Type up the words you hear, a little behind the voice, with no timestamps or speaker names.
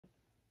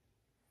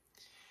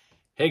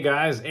Hey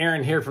guys,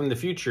 Aaron here from the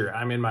future.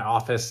 I'm in my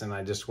office and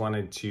I just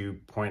wanted to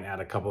point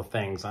out a couple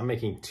things. I'm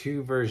making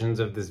two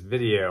versions of this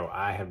video.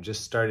 I have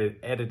just started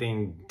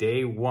editing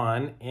day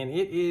one and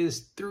it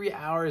is 3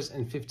 hours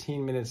and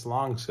 15 minutes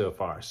long so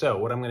far. So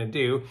what I'm gonna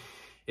do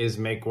is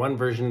make one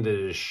version that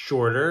is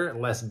shorter,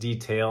 less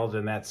detailed,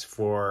 and that's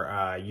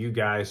for you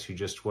guys who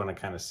just wanna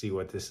kind of see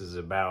what this is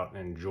about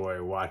and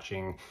enjoy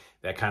watching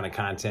that kind of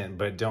content,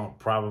 but don't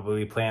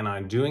probably plan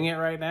on doing it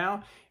right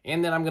now.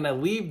 And then I'm gonna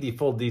leave the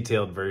full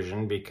detailed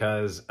version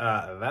because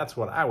that's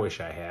what I wish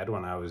I had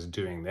when I was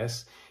doing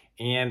this.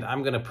 And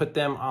I'm gonna put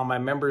them on my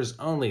members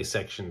only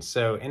section.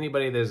 So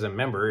anybody that's a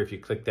member, if you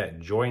click that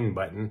join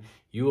button,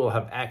 you will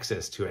have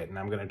access to it. And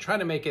I'm gonna try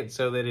to make it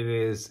so that it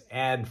is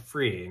ad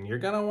free. And you're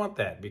gonna want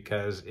that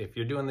because if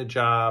you're doing the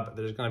job,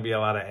 there's gonna be a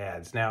lot of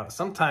ads. Now,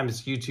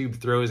 sometimes YouTube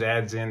throws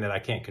ads in that I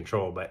can't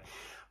control, but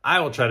I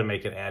will try to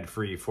make it ad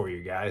free for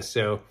you guys.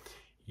 So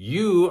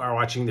you are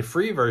watching the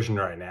free version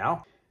right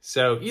now.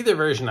 So either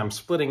version, I'm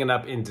splitting it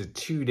up into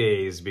 2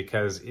 days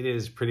because it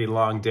is pretty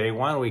long. Day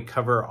one, we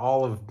cover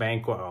all of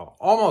bank one, well,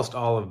 almost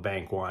all of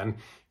bank one.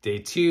 Day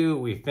two,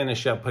 we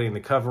finish up putting the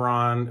cover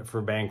on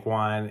for bank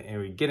one and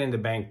we get into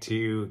bank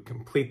two,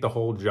 complete the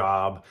whole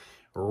job,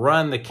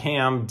 run the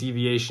cam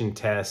deviation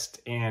test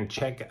and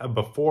check a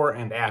before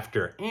and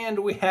after. And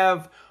we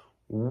have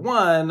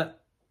one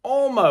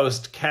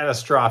almost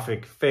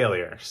catastrophic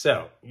failure.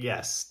 So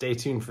yes, stay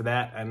tuned for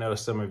that. I know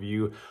some of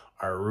you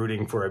are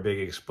rooting for a big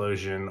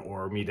explosion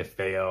or me to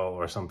fail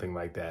or something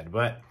like that.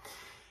 But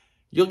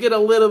you'll get a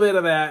little bit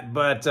of that,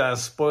 but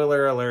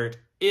spoiler alert,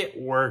 it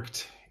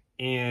worked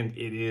and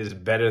it is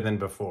better than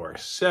before.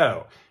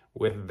 So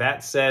with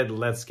that said,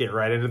 let's get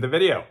right into the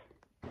video.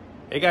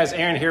 Hey guys,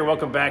 Aaron here,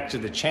 welcome back to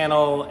the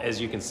channel.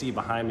 As you can see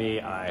behind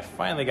me, I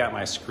finally got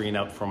my screen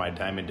up for my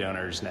diamond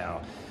donors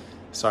now.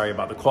 Sorry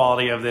about the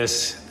quality of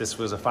this. This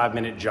was a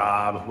 5-minute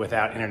job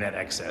without internet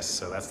access,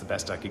 so that's the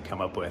best I could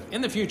come up with.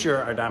 In the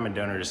future, our diamond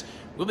donors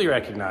will be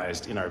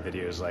recognized in our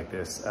videos like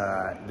this.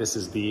 This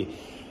is the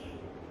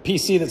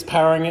PC that's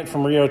powering it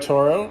from Rio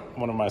Toro,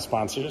 one of my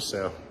sponsors,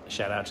 so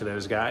shout out to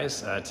those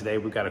guys. Today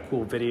we've got a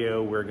cool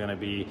video. We're gonna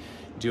be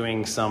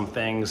doing some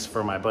things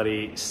for my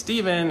buddy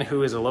Steven,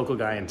 who is a local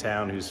guy in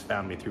town who's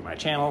found me through my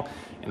channel,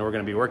 and we're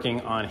gonna be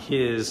working on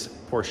his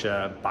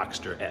Porsche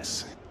Boxster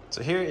S.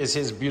 So here is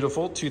his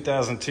beautiful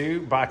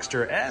 2002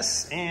 Boxster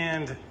S,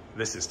 and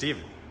this is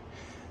Steven.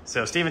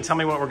 So Steven, tell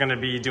me what we're gonna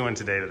be doing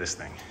today to this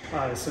thing.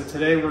 So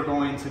today we're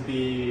going to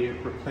be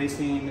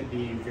replacing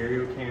the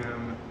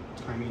VarioCam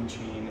timing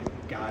chain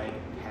guide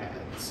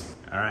pads.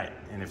 All right,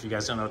 and if you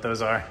guys don't know what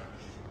those are,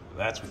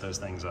 that's what those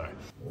things are.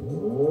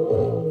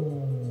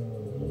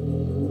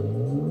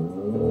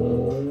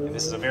 And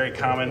this is a very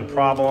common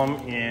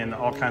problem in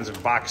all kinds of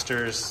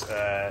Boxsters.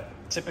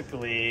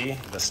 Typically,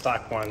 the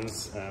stock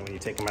ones, when you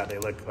take them out, they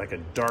look like a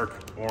dark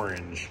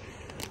orange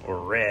or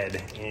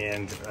red.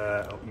 And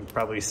you've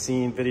probably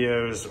seen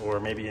videos or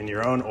maybe in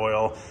your own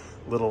oil,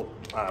 little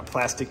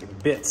plastic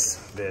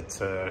bits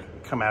that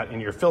come out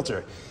in your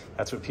filter.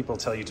 That's what people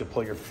tell you to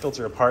pull your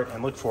filter apart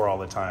and look for all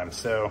the time.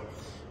 So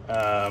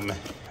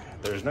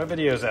there's no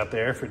videos out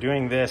there for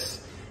doing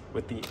this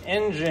with the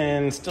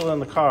engine still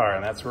in the car,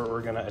 and that's what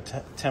we're gonna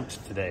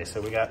attempt today.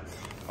 So we got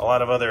a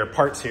lot of other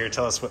parts here.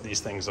 Tell us what these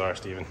things are,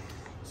 Steven.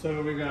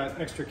 So we've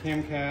got extra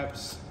cam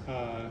caps,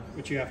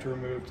 which you have to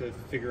remove to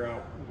figure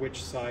out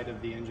which side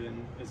of the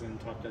engine is in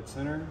top dead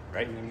center.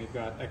 Right. And then we've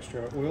got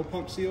extra oil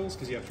pump seals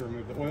because you have to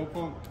remove the oil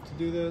pump to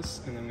do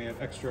this. And then we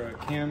have extra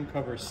cam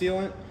cover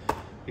sealant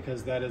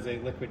because that is a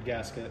liquid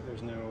gasket.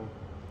 There's no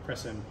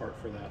press-in part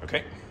for that.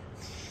 Okay.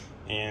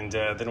 And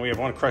then we have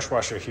one crush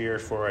washer here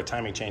for a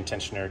timing chain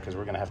tensioner because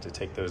we're gonna have to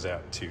take those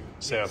out too.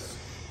 So. Yes.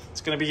 It's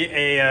gonna be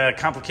a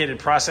complicated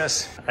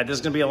process. All right, there's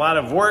gonna be a lot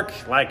of work,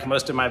 like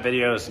most of my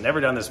videos.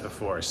 Never done this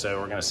before, so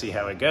we're gonna see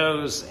how it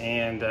goes.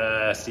 And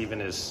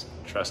Steven is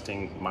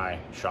trusting my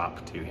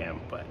shop to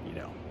him, but you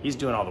know, he's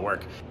doing all the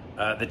work.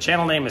 The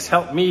channel name is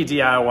Help Me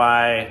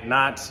DIY,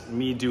 not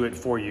me do it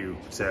for you.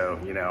 So,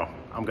 you know,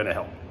 I'm gonna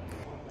help.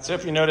 So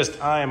if you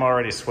noticed, I am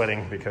already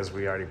sweating because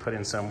we already put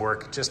in some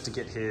work just to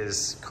get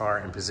his car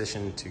in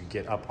position to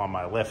get up on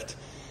my lift.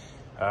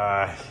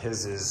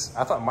 His is,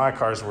 I thought my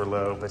cars were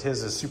low, but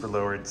his is super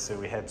lowered, so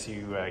we had to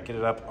get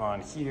it up on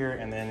here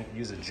and then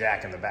use a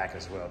jack in the back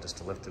as well, just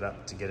to lift it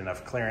up to get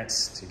enough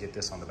clearance to get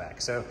this on the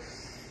back. So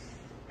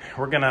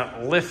we're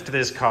gonna lift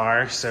this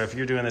car, so if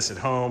you're doing this at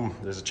home,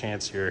 there's a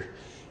chance you're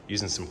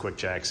using some quick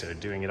jacks or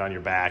doing it on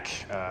your back.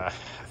 I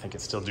think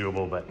it's still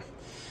doable, but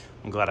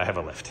I'm glad I have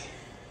a lift.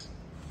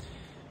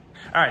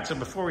 All right, so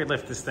before we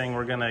lift this thing,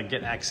 we're gonna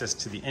get access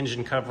to the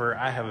engine cover.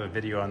 I have a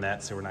video on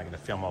that, so we're not gonna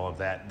film all of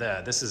that.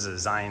 This is a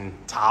Zine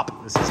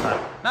top. This is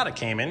not a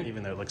Cayman,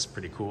 even though it looks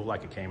pretty cool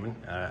like a Cayman.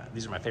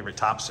 These are my favorite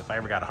tops. If I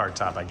ever got a hard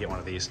top, I'd get one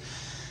of these.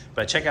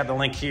 But check out the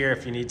link here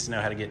if you need to know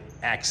how to get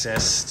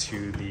access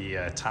to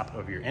the top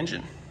of your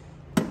engine.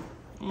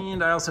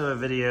 And I also have a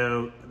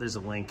video, there's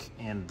a link,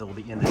 and they'll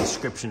be in the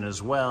description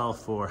as well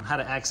for how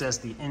to access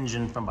the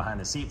engine from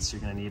behind the seats.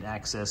 You're gonna need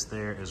access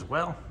there as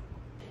well.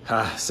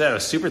 So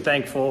super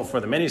thankful for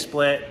the mini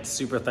split,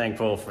 super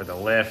thankful for the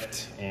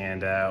lift.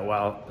 And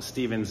while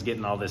Steven's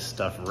getting all this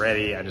stuff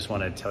ready, I just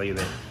want to tell you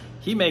that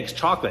he makes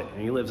chocolate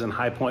and he lives in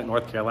High Point,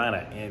 North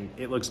Carolina, and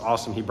it looks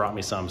awesome. He brought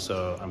me some,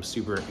 so I'm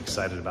super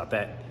excited about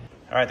that.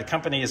 All right, the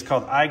company is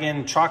called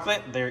Eigen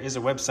Chocolate. There is a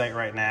website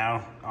right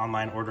now.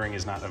 Online ordering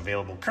is not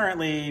available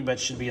currently, but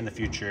should be in the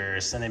future.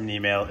 Send him an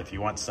email if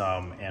you want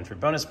some. And for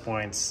bonus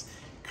points,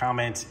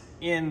 comment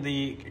in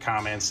the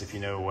comments if you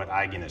know what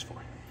Eigen is for.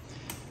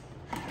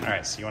 All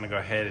right, so you want to go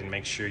ahead and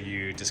make sure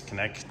you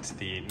disconnect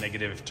the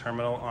negative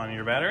terminal on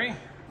your battery.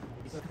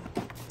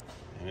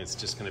 And it's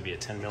just going to be a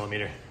 10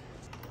 millimeter.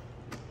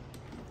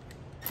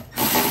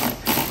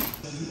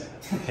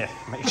 Yeah,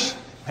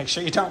 make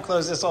sure you don't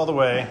close this all the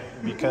way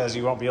because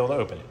you won't be able to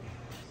open it.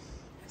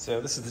 So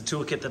this is the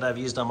toolkit that I've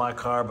used on my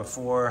car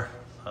before.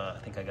 I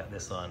think I got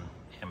this on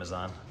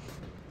Amazon.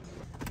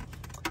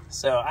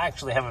 So I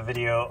actually have a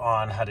video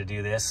on how to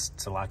do this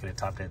to lock it at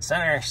top dead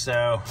center,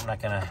 so I'm not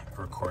gonna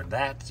record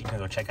that. You can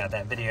go check out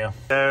that video.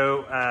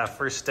 So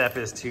first step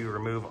is to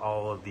remove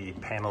all of the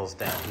panels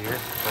down here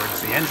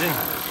towards the engine.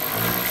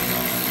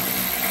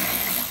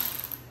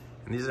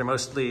 And these are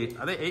mostly,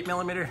 are they 8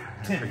 millimeter?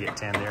 I forget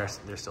 10,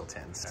 they're still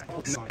 10s.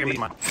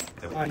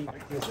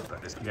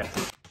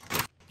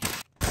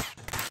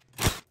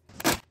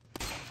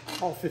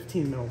 All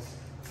 15 mils.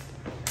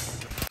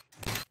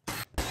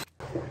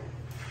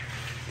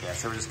 Yeah,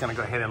 so we're just gonna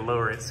go ahead and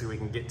lower it so we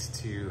can get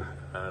to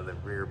the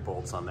rear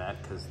bolts on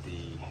that because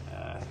the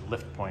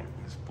lift point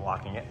is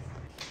blocking it.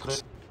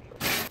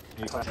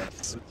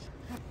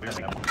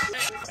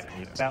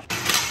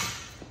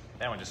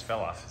 That one just fell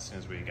off as soon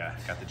as we got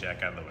the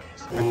jack out of the way.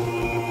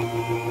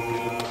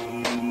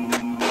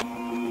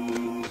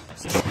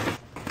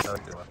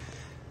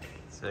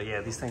 So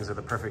yeah, these things are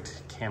the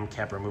perfect cam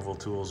cap removal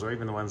tools, or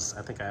even the ones,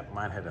 I think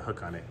mine had a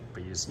hook on it,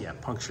 but you just, yeah,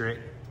 puncture it.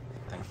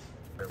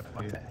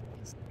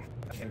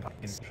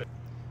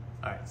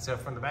 All right, so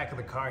from the back of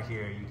the car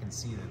here, you can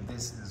see that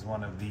this is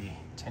one of the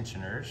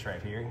tensioners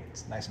right here.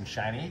 It's nice and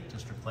shiny,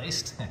 just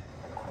replaced.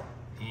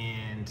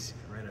 And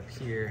right up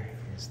here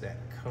is that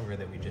cover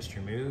that we just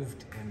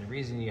removed. And the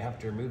reason you have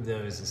to remove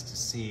those is to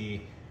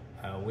see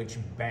which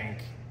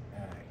bank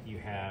you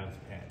have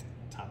at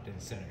top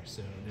dead center.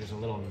 So there's a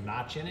little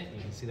notch in it.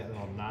 You can see that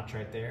little notch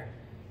right there.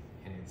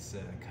 And it's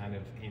kind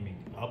of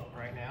aiming up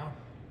right now.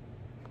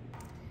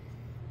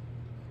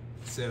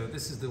 So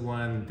this is the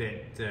one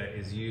that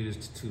is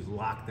used to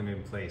lock them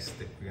in place,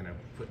 that we're gonna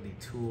put the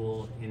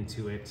tool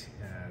into it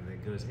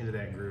that goes into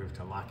that groove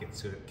to lock it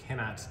so it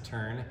cannot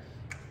turn.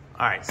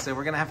 All right, so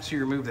we're gonna have to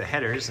remove the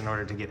headers in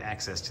order to get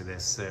access to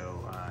this.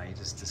 So you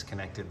just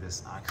disconnected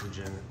this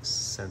oxygen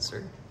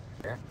sensor.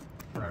 There.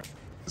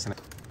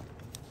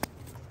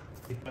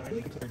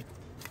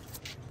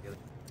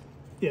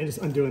 Yeah, just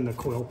undoing the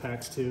coil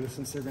packs too,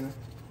 since they're gonna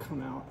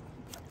come out.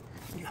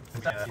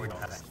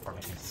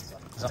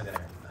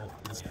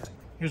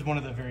 Here's one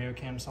of the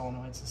VarioCam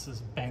solenoids. This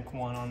is bank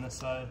 1 on this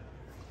side.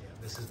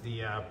 This is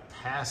the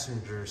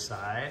passenger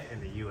side in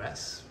the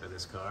US for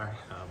this car.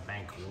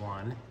 Bank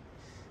 1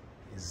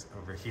 is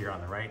over here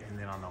on the right, and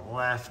then on the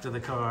left of the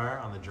car,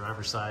 on the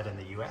driver's side in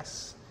the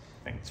US,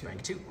 bank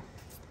 2.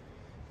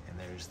 And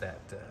there's that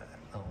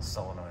little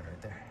solenoid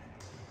right there.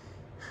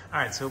 All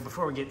right, so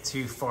before we get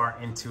too far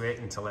into it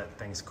and to let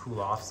things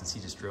cool off, since he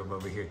just drove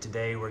over here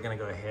today, we're gonna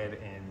go ahead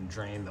and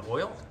drain the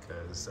oil,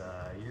 because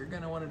you're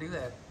gonna wanna do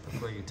that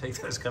before you take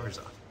those covers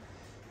off.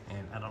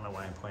 And I don't know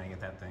why I'm pointing at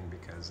that thing,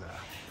 because you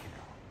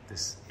know,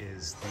 this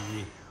is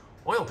the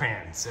oil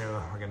pan.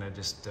 So we're gonna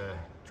just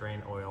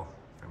drain oil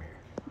from here.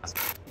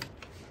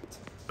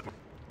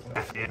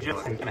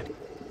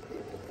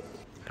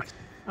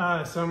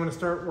 So I'm gonna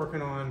start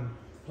working on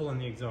pulling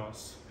the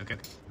exhaust. Okay.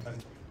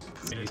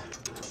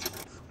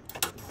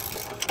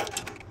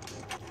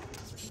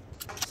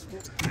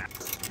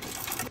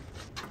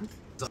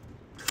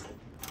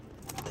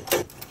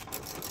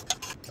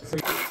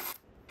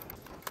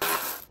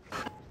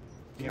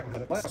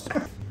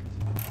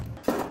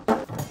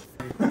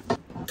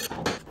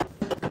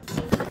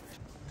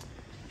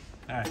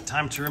 All right,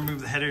 time to remove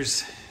the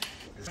headers.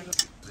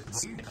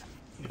 You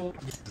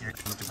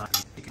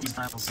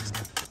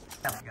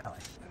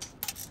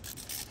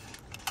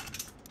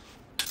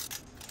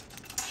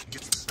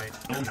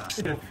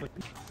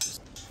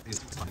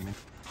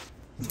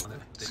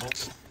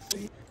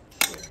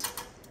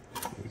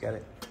got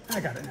it? I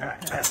got it. All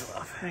right, pass it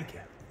off. Thank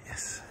you.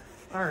 Yes.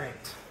 All right.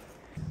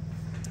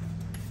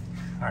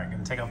 All right,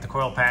 gonna take off the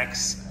coil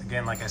packs.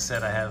 Again, like I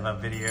said, I have a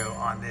video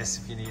on this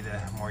if you need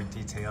a more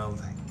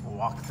detailed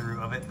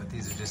walkthrough of it, but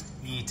these are just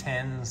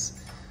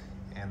E10s,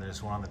 and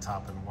there's one on the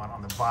top and one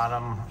on the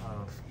bottom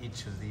of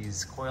each of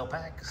these coil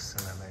packs,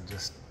 and then they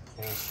just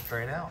pull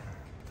straight out.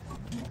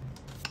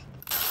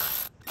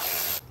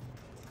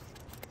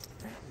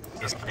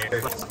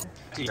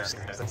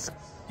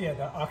 Yeah,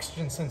 the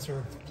oxygen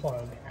sensor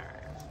plug.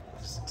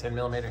 Just 10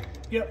 millimeter.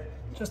 Yep,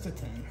 just a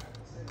 10.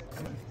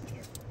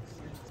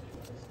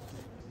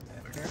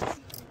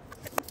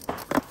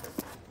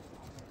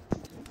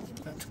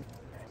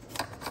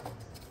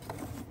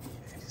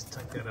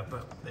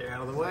 up there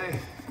out of the way.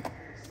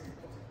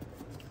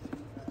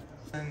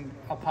 And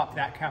I'll pop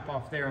that cap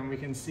off there and we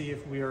can see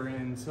if we are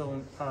in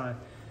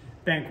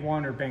bank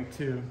 1 or bank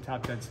 2,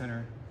 top dead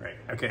center. Right,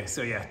 okay,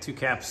 so yeah, 2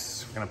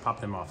 caps, we're gonna pop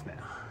them off now.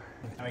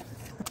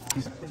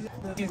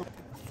 Ta-da.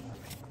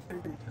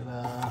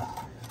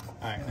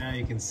 All right, now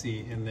you can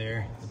see in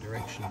there the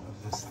direction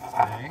of this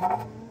thing.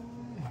 I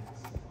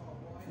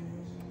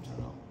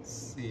don't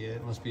see it.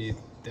 It must be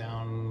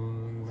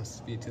down,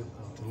 must be to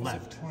the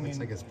left. Looks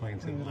like it's pointing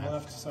to the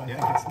left. So I think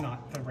it's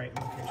not the right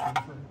location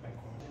for bank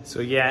 1. So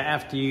yeah,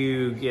 after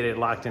you get it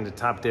locked into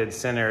top dead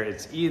center,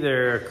 it's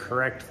either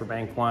correct for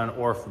bank 1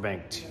 or for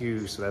bank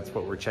 2. So that's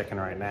what we're checking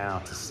right now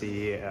to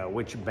see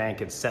which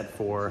bank it's set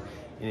for.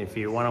 And if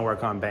you want to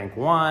work on bank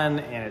 1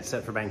 and it's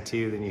set for bank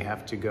 2, then you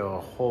have to go a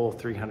whole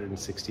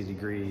 360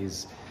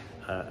 degrees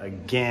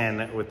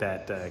again with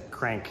that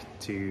crank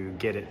to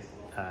get it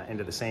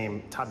into the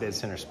same top dead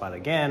center spot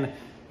again,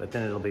 but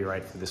then it'll be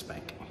right for this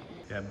bank.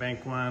 Yeah,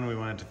 bank 1, we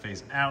want it to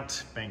face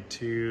out. Bank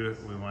 2,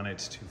 we want it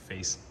to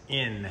face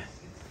in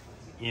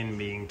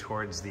being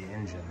towards the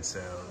engine. So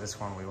this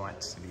one we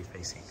want to be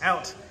facing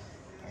out,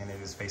 and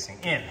it is facing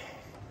in.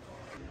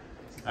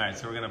 All right,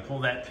 so we're gonna pull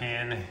that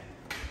pin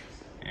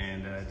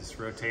and just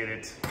rotate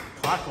it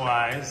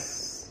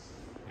clockwise.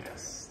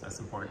 Yes, that's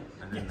important.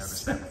 I didn't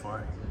notice that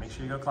before. Make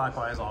sure you go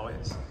clockwise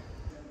always.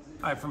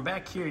 All right, from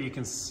back here, you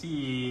can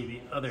see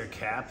the other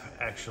cap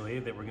actually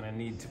that we're gonna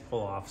need to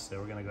pull off. So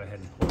we're gonna go ahead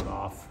and pull it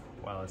off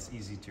while it's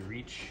easy to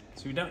reach.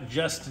 So we don't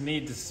just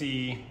need to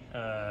see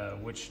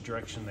which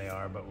direction they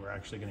are, but we're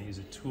actually gonna use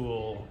a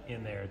tool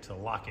in there to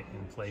lock it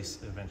in place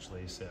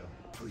eventually. So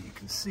you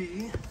can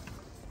see,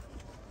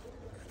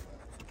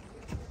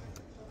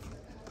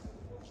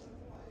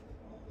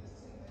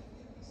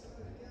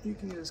 You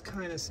can just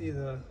kind of see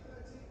the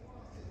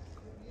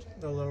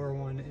lower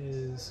one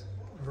is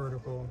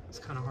vertical. It's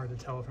kind of hard to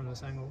tell from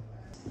this angle.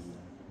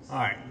 all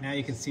right, now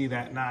you can see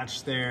that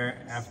notch there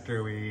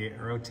after we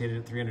rotated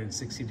it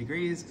 360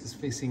 degrees is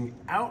facing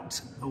out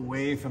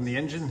away from the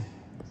engine.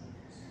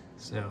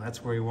 So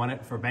that's where we want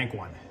it for bank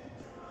 1.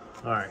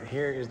 All right,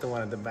 here is the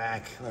one at the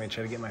back. Let me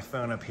try to get my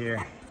phone up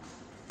here.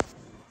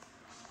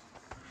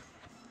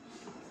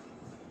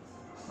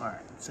 All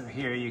right, so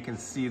here you can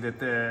see that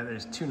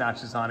there's 2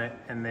 notches on it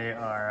and they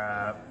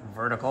are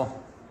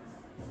vertical.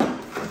 All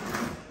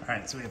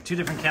right, so we have 2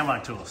 different cam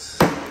lock tools.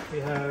 We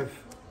have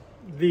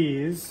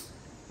these,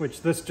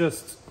 which this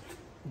just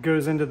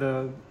goes into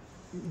the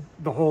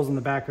holes in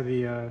the back of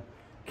the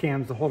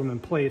cams to hold them in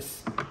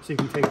place so you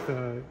can take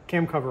the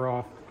cam cover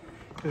off.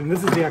 And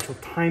this is the actual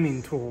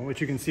timing tool,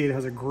 which you can see it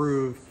has a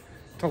groove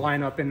to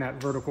line up in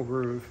that vertical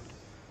groove.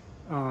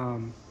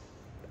 I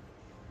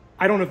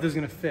don't know if this is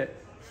gonna fit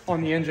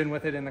on the engine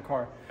with it in the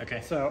car.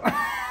 Okay. So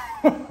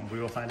we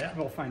will find out.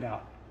 we'll find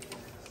out.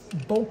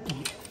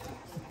 Bulky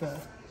with the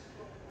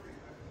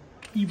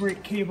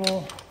e-brake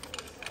cable.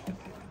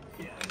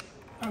 Yeah.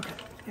 Okay.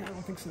 Yeah, I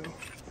don't think so.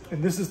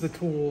 And this is the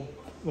tool.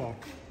 Well,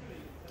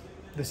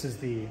 this is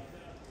the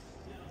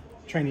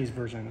Chinese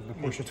version of the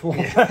Porsche tool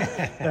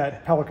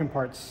that Pelican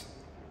Parts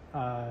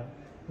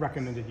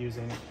recommended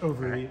using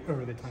over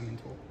the timing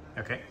tool.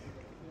 Okay.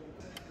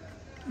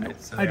 Nope.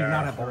 Right, so I do there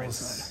not are have the right holes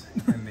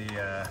side. in the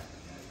Yeah,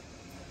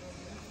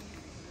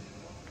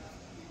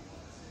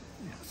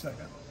 so I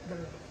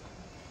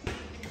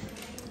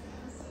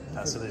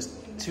got so there's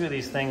 2 of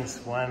these things.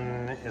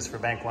 One is for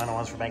bank 1 and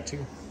one's for bank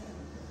 2.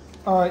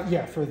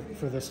 yeah, for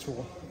this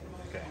tool.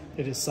 Okay.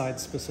 It is side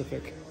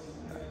specific.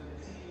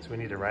 So we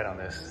need to write on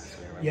this.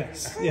 So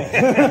Yes.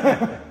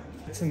 Yeah.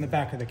 It's in the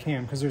back of the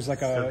cam because there's like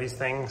So a. these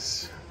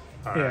things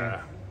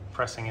are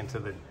pressing into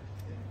the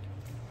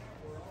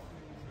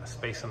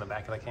space in the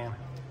back of the cam.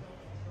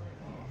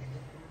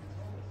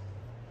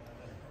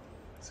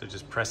 So it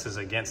just presses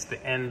against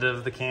the end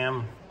of the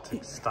cam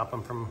to stop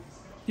them from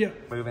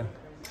moving.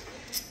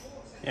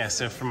 Yeah,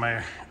 so from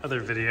my other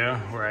video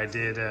where I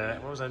did,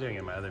 what was I doing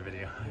in my other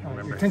video? I don't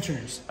remember.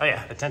 Tensioners. Oh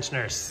yeah, the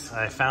tensioners.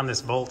 I found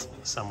this bolt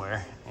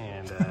somewhere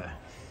and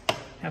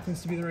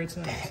Happens to be the right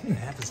size. it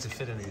happens to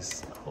fit in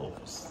these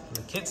holes.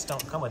 The kits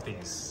don't come with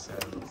these, so.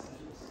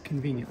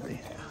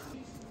 Conveniently. Yeah.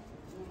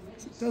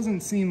 It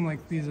doesn't seem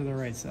like these are the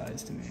right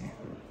size to me.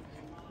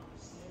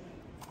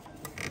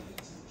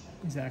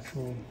 These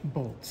actual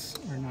bolts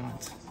are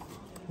not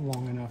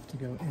long enough to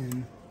go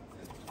in.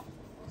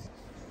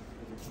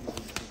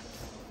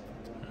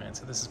 All right,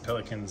 so this is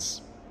Pelican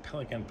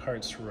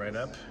Parts right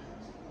up.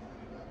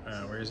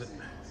 Where is it?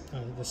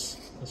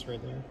 This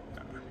right there.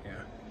 Yeah.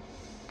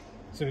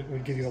 So it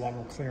would give you a lot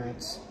more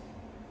clearance.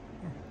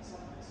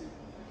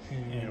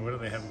 And what do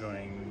they have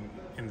going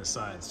in the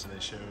sides? Do they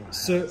show?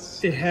 So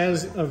it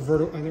has a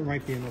vertical, and there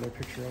might be another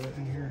picture of it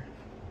in here.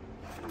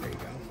 There you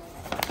go.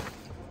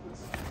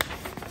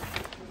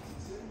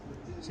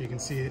 So you can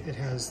see it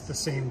has the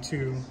same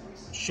 2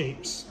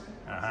 shapes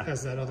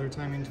as that other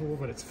timing tool,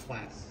 but it's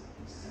flat.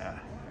 Ah,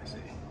 I see.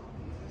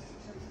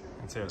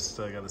 And so it's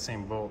still got the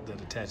same bolt that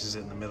attaches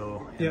it in the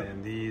middle, and Yep.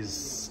 then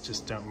these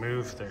just don't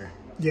move. They're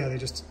Yeah,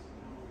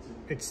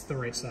 it's the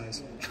right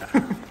size.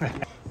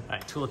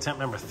 right, tool attempt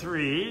number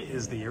 3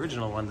 is the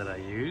original one that I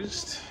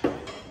used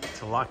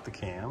to lock the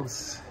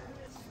cams.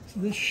 So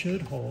this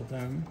should hold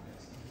them.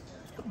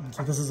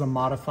 So this is a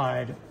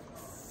modified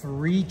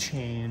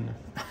 3-chain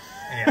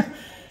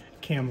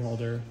cam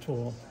holder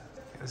tool.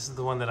 This is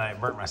the one that I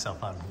burnt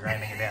myself on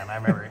grinding it down. I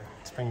remember it.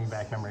 It's bringing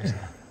back memories.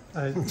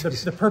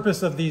 The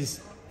purpose of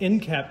these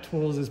end cap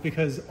tools is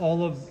because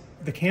all of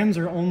the cams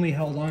are only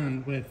held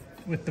on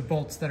with the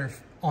bolts that are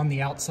on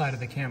the outside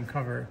of the cam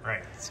cover.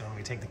 Right, so when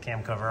we take the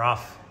cam cover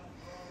off,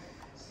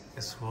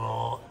 this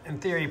will, in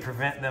theory,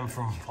 prevent them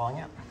from falling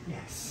out.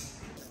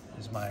 Yes.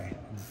 There's my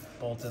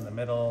bolt in the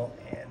middle,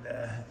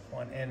 and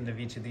one end of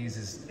each of these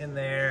is in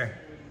there.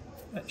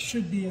 That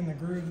should be in the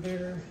groove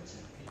there.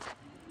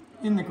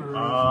 In the groove.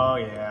 Oh,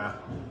 yeah.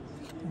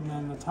 And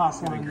then the top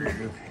in one, the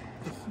groove.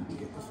 if you can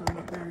get the phone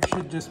up there,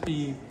 should just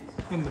be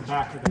in the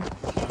back of the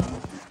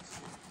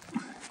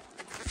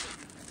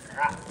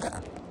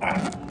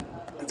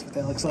That's what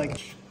that looks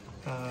like.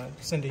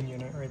 Sending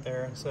unit right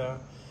there. So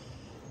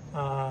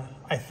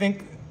I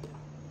think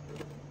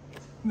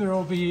there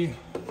will be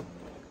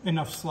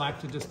enough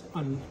slack to just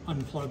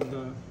unplug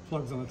the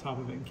plugs on the top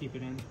of it and keep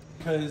it in.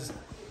 Because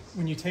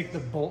when you take the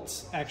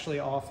bolts actually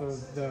off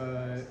of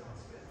the,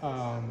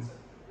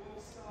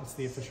 what's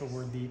the official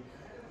word? The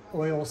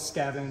oil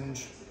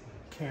scavenge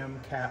cam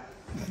cap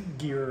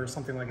gear or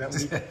something like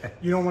that.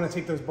 You don't want to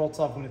take those bolts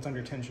off when it's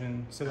under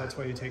tension, so that's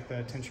why you take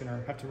the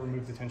tensioner, have to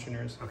remove the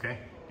tensioners. Okay.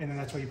 And then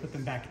that's why you put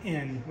them back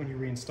in when you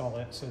reinstall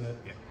it, so that...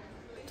 Yeah.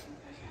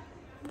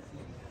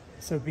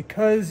 So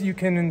because you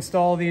can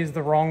install these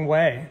the wrong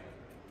way,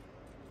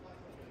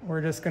 we're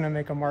just going to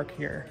make a mark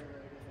here.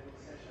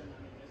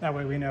 That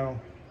way we know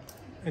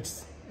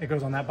it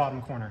goes on that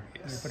bottom corner.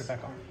 Yes. And we put it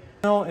back on.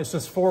 No, it's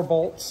just 4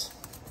 bolts.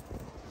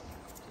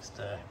 Just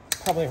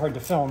probably hard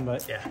to film,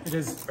 but yeah, it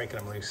is breaking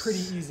them loose. Pretty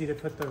easy to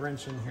put the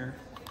wrench in here.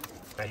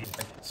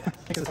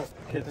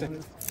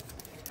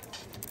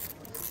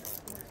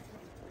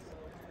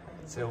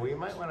 So we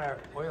might want our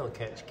oil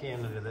catch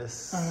can into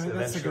this eventually.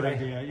 That's a good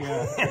idea,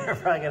 yeah. We're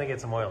probably going to get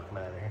some oil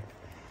coming out of here.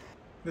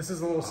 This is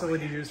a little silly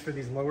to use for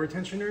these lower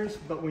tensioners,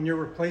 but when you're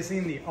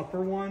replacing the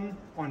upper one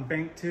on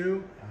bank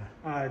 2,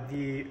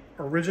 the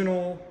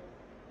original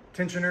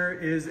tensioner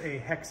is a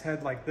hex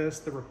head like this.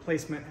 The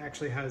replacement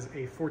actually has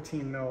a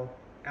 14 mil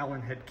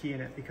Allen head key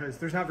in it because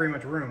there's not very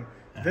much room.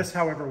 This,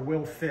 however,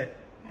 will fit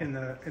in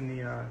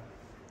the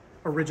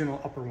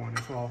original upper one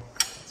as well.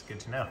 That's good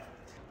to know.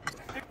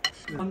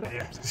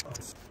 Yeah,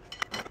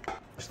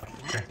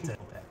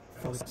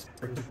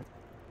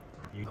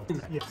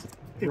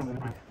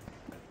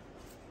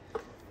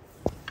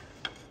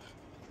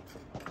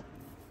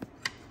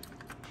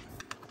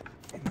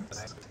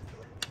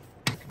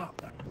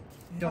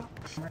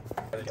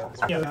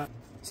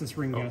 it's this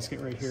ring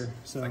gasket right here,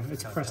 so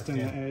it's pressed in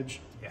the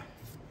edge. Yeah.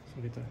 So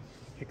we get to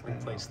pick that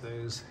replace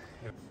those.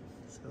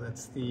 So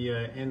that's the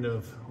end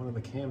of one of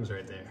the cams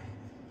right there.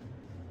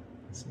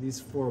 So these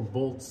 4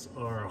 bolts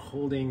are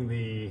holding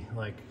the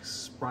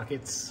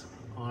sprockets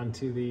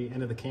onto the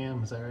end of the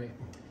cam, is that right?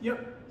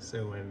 Yep.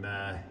 So when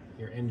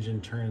your engine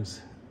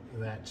turns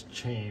that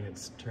chain,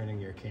 it's turning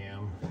your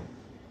cam,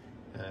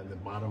 the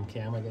bottom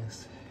cam, I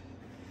guess.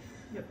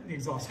 Yep, the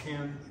exhaust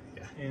cam.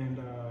 Yeah. And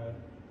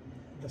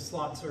the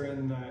slots are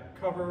in that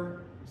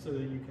cover so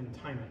that you can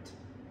time it.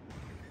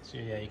 So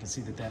yeah, you can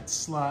see that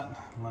slot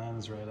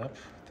lines right up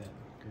with that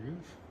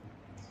groove.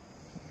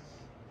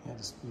 Yeah,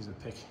 just use a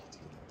pick to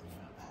get that thing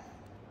out.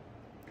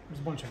 There's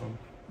a bunch of them.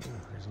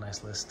 There's a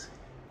nice list.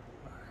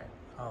 All right,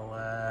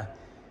 I'll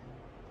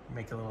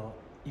make a little,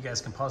 you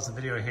guys can pause the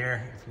video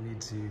here if you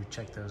need to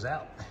check those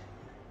out.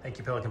 Thank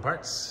you, Pelican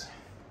Parts.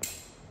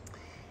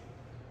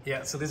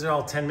 Yeah, so these are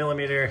all 10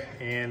 millimeter,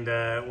 and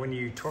when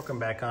you torque them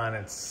back on,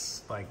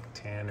 it's like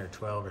 10 or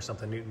 12 or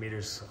something Newton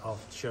meters. I'll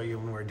show you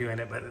when we're doing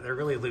it, but they're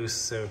really loose,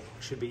 so it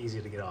should be easy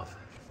to get off.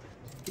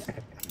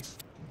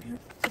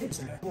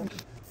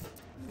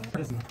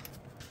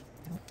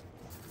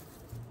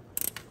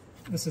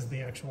 This is the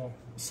actual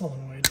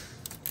solenoid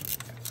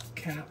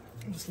cap.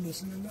 I'm just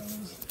loosening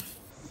those.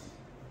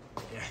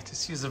 Yeah,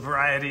 just use a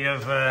variety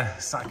of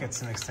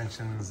sockets and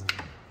extensions.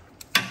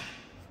 And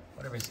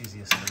whatever's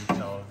easiest for each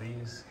all of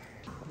these.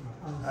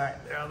 All right,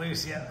 they're all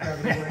loose yet.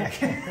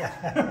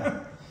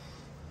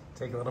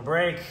 Take a little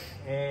break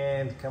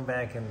and come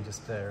back and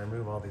just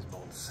remove all these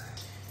bolts.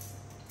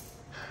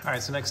 All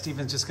right, so next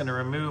Stephen's just gonna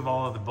remove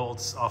all of the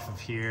bolts off of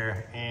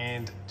here,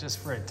 and just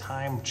for a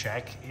time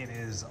check, it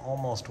is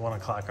almost 1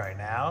 o'clock right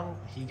now.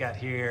 He got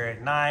here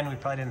at 9, we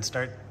probably didn't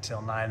start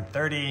till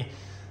 9:30,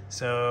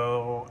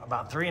 so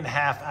about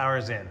 3.5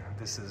 hours in.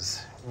 This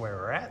is where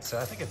we're at, so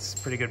I think it's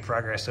pretty good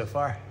progress so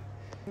far.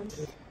 All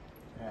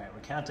right,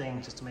 we're counting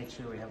just to make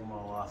sure we have them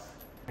all off.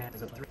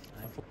 Is it 3?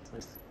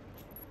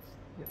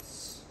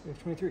 Yes, we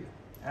have 23.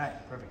 All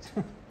right, perfect.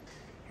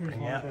 Here's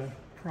one of the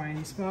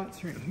prying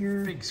spots right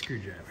here. Big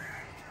screwdriver.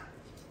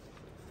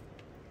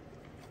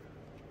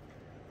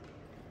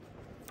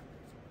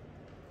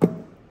 Yeah,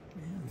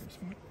 there's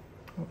one.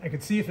 Well, I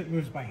could see if it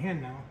moves by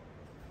hand now.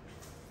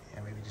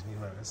 Yeah, maybe just need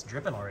one. It's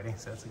dripping already,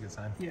 so that's a good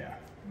sign. Yeah,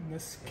 and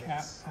this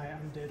cap I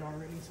undid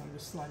already, so I'm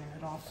just sliding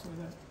it off so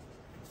that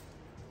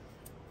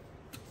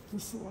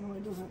this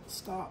solenoid doesn't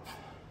stop.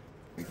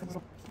 It's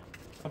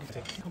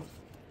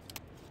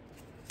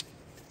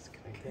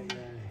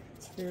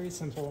very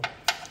simple.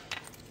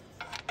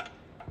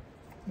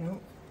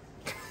 Nope.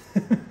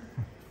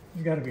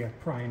 There's got to be a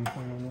prying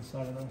point on this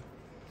side of the...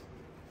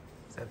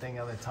 Does that thing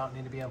on the top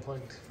need to be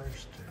unplugged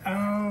first?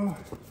 Oh.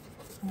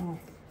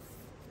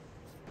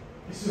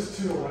 It's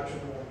just two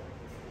electrical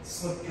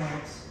slip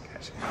joints.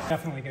 Gotcha.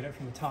 Definitely get it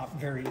from the top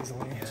very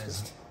easily. Yeah, It's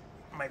just...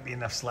 might be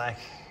enough slack.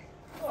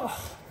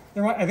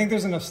 I think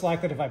there's enough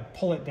slack that if I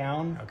pull it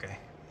down, Okay.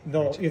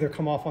 they'll either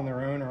come off on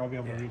their own or I'll be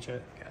able to reach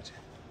it. Gotcha.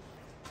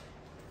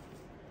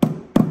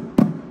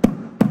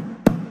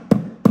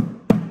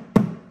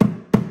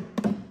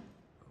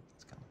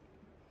 It's coming.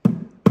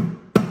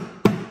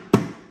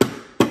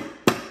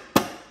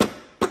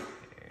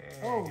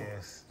 Oh, There it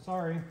goes.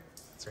 sorry.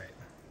 That's right.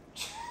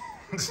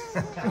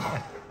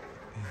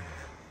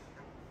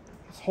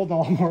 It's holding a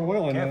lot more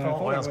oil in there.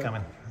 Careful, oil's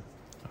coming.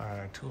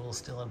 Our tool's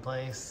still in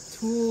place.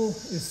 Tool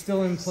is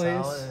still in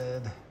place.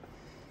 Solid.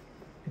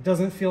 It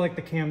doesn't feel like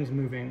the cam's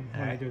moving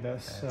when I Alright, do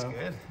this. that's so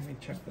good. Let me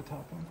check the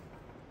top one.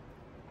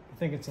 I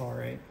think it's all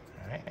right.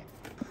 All right.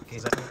 Okay,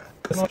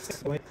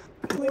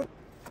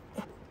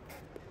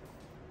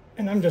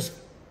 And I'm just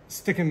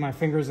sticking my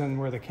fingers in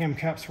where the cam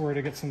caps were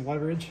to get some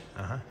leverage.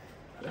 uh-huh.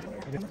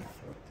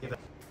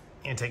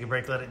 And take a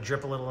break, let it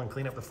drip a little, and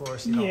clean up the floor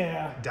so you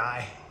don't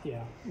die.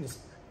 Yeah, just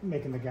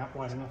making the gap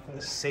wide enough that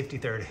it's... Safety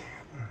third.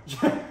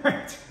 Well,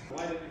 I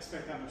didn't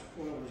expect that much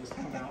oil to just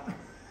come out.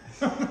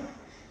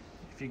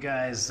 If you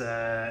guys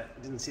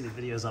didn't see the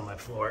videos on my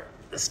floor,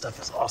 this stuff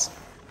is awesome.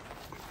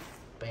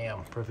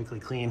 Bam, perfectly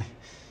clean.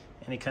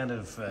 Any kind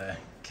of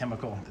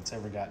chemical that's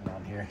ever gotten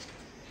on here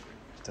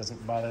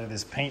doesn't bother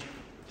this paint,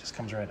 just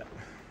comes right up.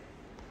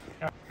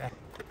 Okay.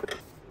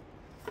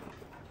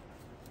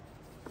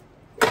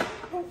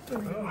 Oh, there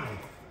we go. I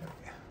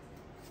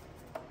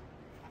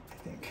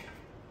think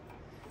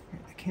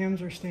the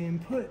cams are staying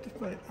put,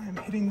 but I'm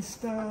hitting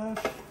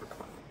stuff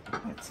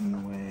that's in the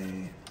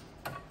way.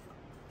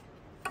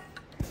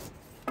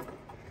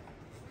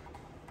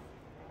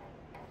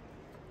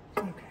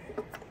 Okay.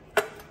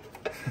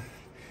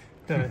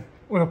 The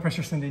oil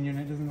pressure sending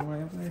unit is in the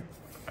way up there.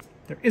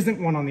 There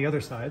isn't one on the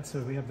other side, so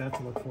we have that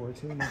to look forward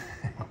to.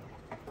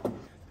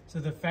 So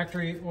the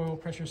factory oil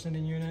pressure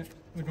sending unit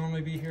would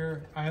normally be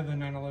here. I have the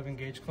 911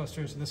 gauge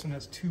cluster, so this one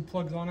has two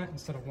plugs on it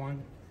instead of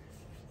one.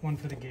 One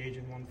for the gauge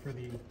and one for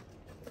the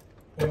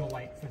oil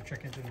light, for the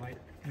check engine light,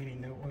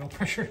 meaning no oil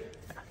pressure.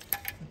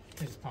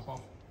 They just pop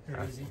off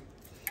very easy.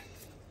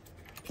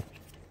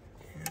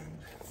 And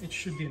it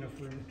should be enough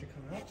room to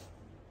come out.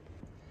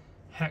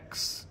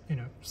 Hex,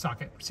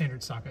 socket,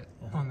 standard socket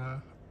on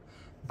the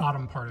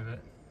bottom part of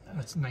it.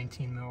 That's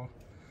 19 mil.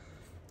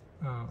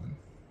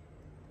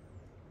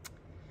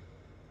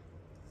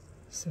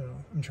 So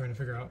I'm trying to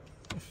figure out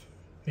if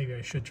maybe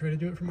I should try to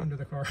do it from under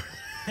the car.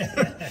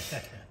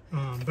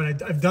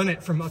 But I've done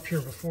it from up here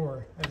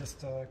before. I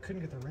just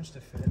couldn't get the wrench to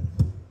fit.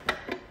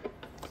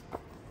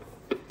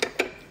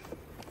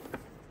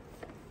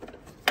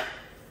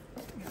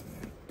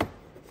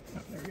 Oh,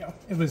 there we go.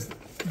 It was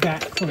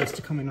that close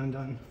to coming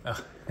undone.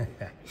 Oh.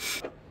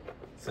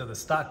 So the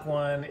stock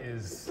one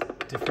is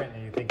different,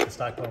 and you think the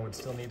stock one would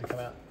still need to come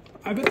out?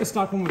 I bet the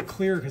stock one would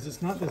clear because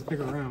it's not this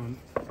big around.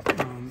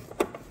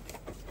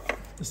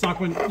 The stock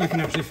one you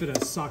can actually fit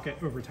a socket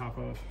over top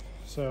of.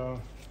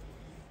 So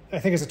I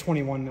think it's a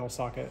 21 mil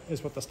socket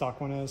is what the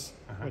stock one is,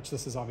 which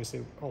this is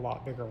obviously a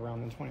lot bigger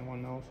around than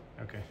 21 mils.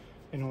 Okay.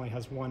 It only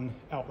has one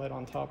outlet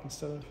on top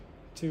instead of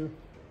two.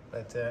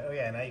 But, oh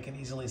yeah, now you can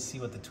easily see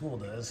what the tool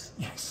does.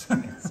 Yes.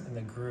 It's in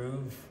the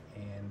groove,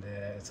 and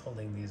it's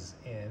holding these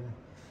in.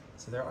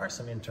 So there are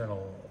some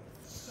internal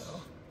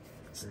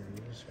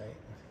grooves,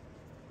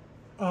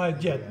 right?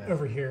 Yeah,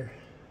 over here.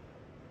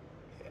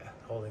 Yeah,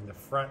 holding the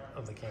front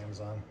of the cams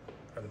on,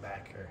 or the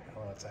back, or I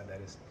don't know what side that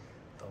is.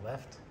 The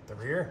left? The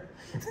rear?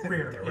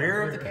 Rear. The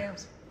rear of the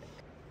cams?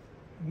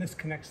 And this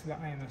connects to the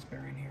IMS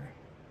bearing here.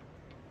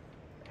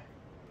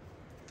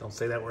 Don't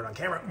say that word on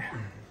camera.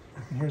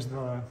 And here's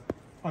the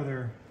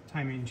other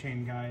timing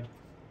chain guide.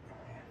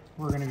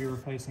 We're going to be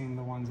replacing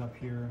the ones up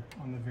here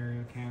on the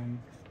VarioCam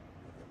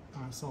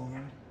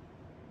solenoid.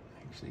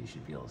 Actually, you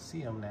should be able to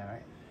see them now,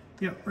 right?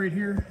 Yep, right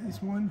here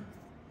is one.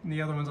 And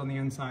the other one's on the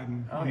inside.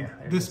 And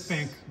this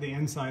bank, the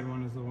inside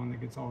one, is the one that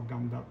gets all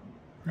gummed up,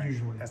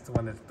 usually. That's the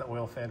one that's the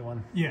oil-fed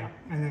one? Yeah,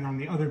 and then on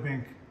the other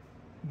bank,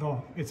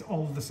 it's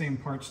all of the same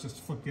parts, just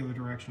flip the other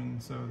direction.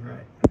 So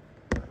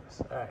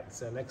All right,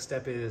 so next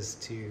step is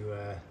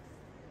to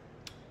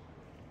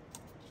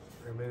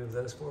remove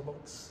those 4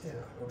 bolts. yeah,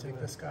 we'll take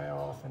this guy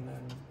off and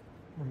then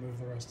remove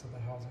the rest of the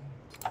housing.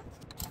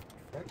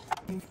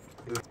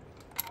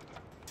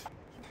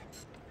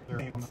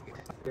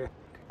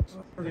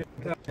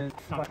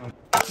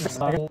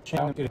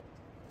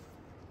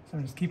 So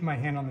I'm just keeping my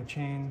hand on the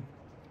chain.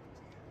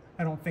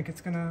 I don't think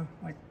it's gonna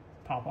like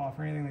pop off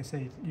or anything. They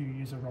say you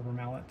use a rubber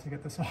mallet to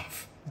get this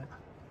off, but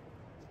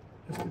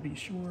just to be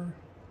sure.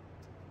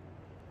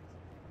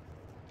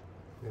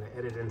 I'm gonna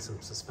edit in some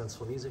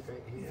suspenseful music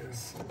right here.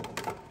 Yes.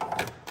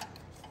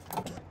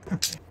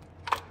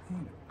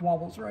 And it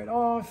wobbles right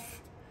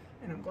off,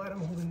 and I'm glad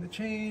I'm holding the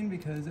chain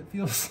because it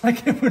feels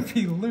like it would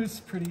be loose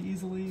pretty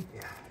easily.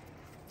 Yeah.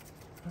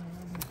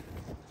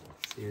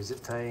 So you're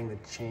zip tying the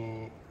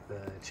chain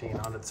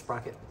onto the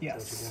sprocket?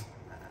 Yes.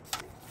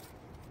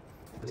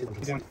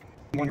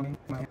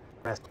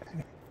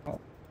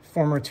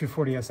 Former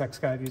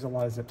 240SX guy used a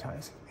lot of zip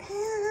ties.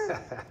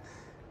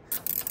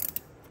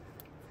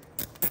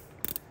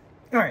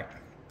 All right,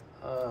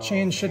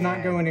 chain should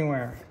not go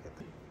anywhere.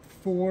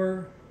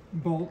 4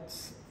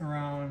 bolts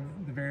around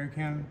the barrier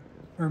cam,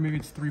 or maybe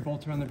it's 3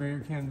 bolts around the barrier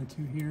cam, the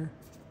 2 here.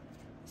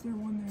 Is there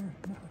one there?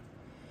 No.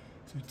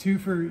 So 2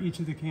 for each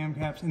of the cam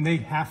caps, and they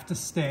have to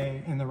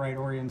stay in the right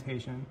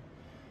orientation.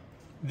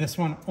 This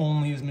one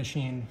only is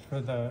machined for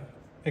the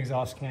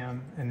exhaust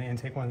cam, and the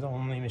intake one's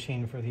only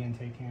machined for the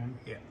intake cam.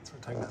 Yeah, so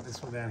we're talking about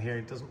this one down here.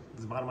 It does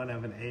the bottom one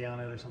have an A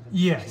on it or something?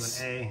 Yes.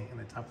 An A, and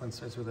the top one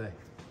starts with a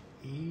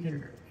E?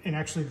 And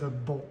actually the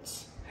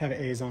bolts have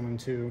A's on them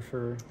too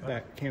for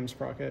that cam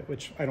sprocket,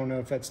 which I don't know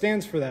if that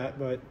stands for that,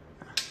 but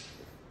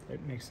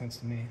it makes sense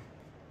to me.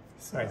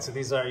 So, all right, so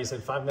these are, you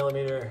said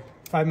 5mm?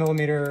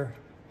 5mm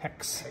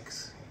hex.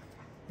 Hex.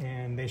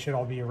 And they should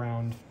all be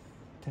around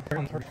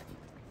 10.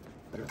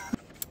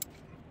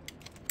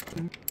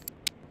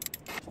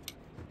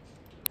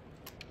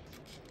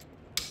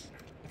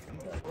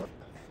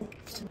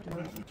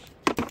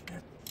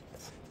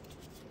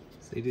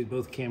 So you did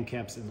both cam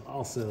caps and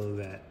also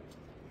that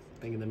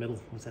thing in the middle.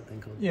 What's that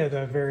thing called? Yeah,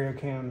 the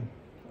VarioCam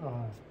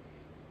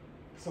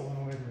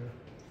solenoid.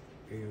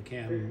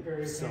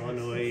 VarioCam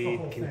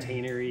solenoid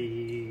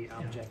containery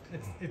object.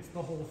 It's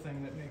the whole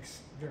thing that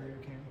makes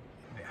VarioCam.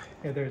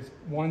 Yeah, there's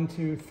 1,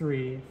 2,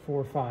 3,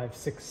 4, 5,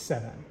 6,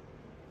 7.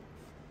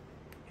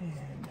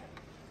 And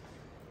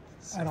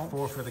so I don't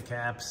 4 for the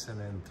caps and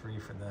then 3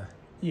 for the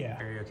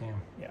VarioCam.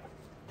 Yeah.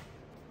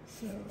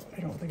 So I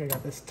don't think I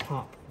got this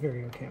top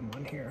VarioCam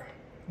one here.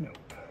 Nope.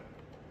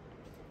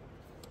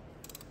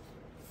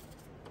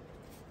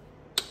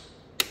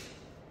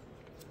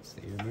 So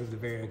you remove the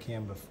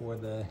VarioCam before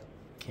the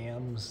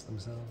cams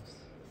themselves?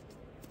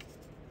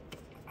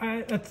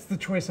 That's the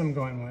choice I'm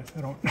going with.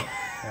 I don't know.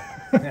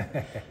 All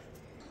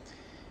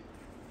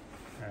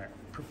right,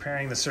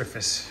 preparing the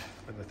surface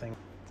for the thing.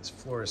 This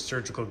floor is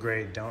surgical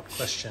grade. Don't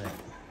question it.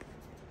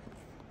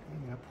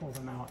 I'm gonna pull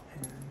them out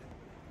and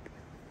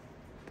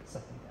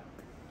set them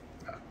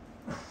down.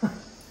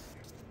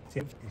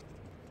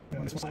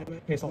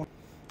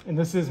 And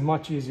this is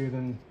much easier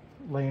than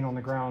laying on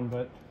the ground,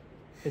 but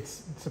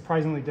it's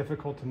surprisingly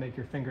difficult to make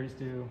your fingers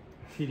do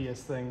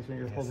tedious things when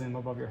you're holding them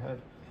above your head.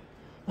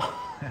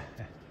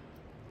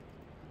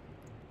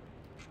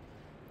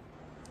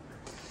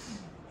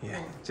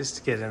 Yeah, just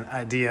to get an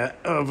idea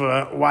of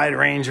a wide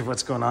range of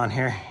what's going on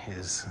here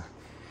is,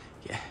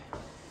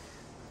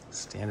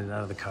 standing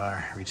out of the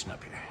car, reaching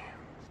up here.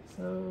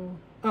 So,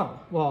 oh,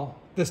 well,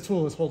 this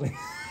tool is holding.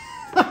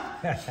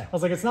 I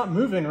was like, it's not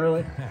moving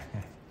really.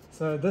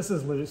 So this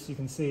is loose, you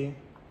can see.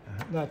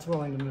 That's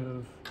willing to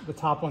move. The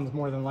top one's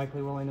more than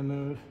likely willing to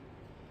move.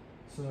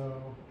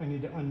 So I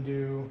need to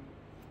undo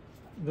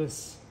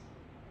this.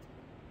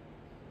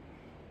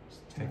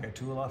 Take our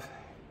tool off?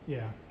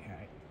 Yeah. All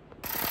right.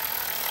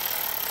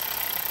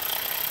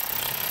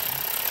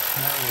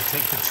 Now we'll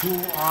take the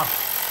tool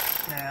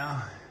off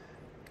now.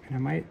 And I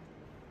might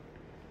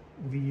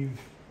leave,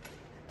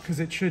 because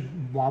it should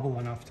wobble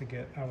enough to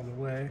get out of the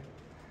way.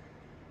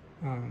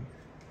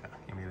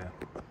 Give me that.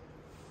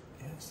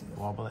 Yeah, see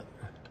Wobble it.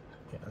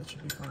 Yeah, that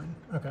should be fine.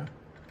 Okay. And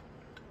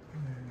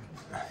then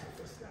put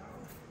this down.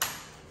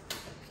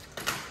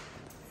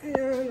 And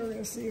we're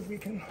gonna see if we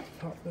can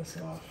pop this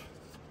off.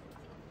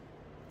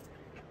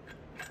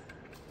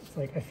 It's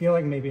like, I feel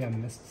like maybe I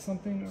missed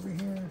something over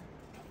here.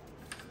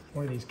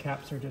 Or these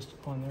caps are just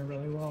on there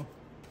really well.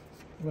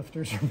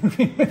 Lifters are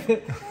moving with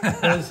it.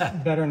 Those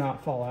better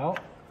not fall out.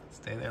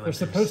 Stay there. They're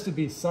supposed to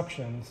be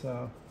suction,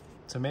 so.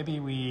 So maybe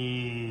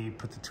we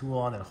put the tool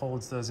on that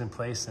holds those in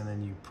place and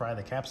then you pry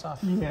the caps off?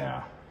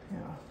 Yeah, yeah.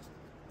 All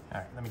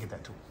right, let me get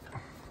that tool.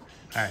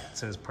 All right,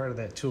 so as part of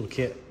that tool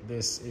kit,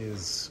 this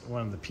is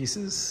one of the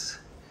pieces.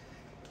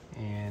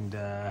 And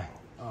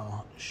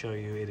I'll show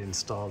you it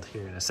installed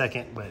here in a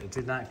second, but it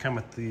did not come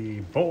with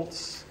the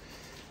bolts.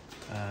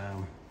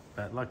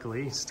 But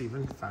luckily,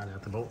 Stephen found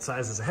out the bolt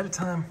sizes ahead of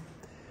time.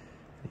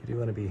 You do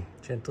want to be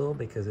gentle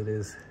because it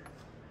is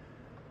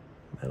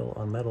metal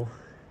on metal.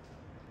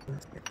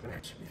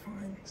 That should be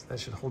fine. So that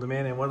should hold them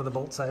in. And what are the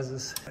bolt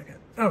sizes?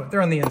 Oh,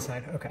 they're on the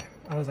inside. Okay.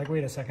 I was like,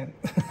 wait a second.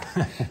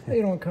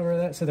 They don't cover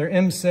that. So they're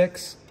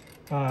M6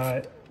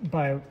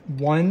 by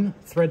 1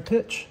 thread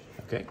pitch.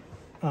 Okay.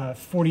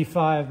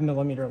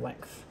 45mm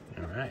length.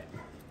 All right.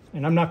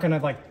 And I'm not going to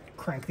like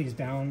crank these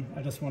down.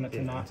 I just want it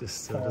to not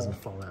just so it doesn't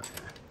fall out.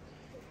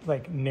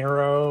 Like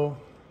narrow,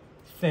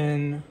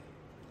 thin,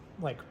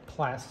 like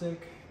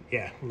plastic.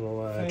 Yeah,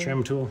 little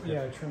trim tool.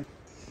 Yeah, trim.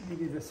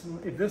 Maybe this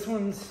one. If this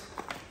one's,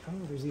 oh,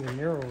 there's even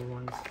narrower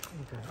ones.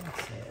 Okay,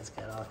 let's see. Yeah, it's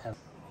got all kinds.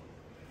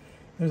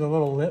 There's a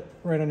little lip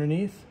right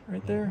underneath,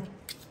 right there.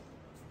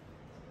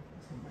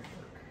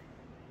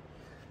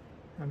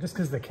 Just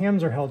because the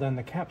cams are held in,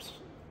 the caps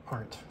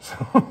aren't.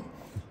 So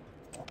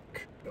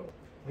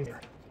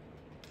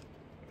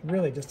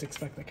really just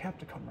expect the cap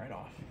to come right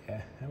off.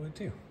 Yeah, I would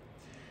too.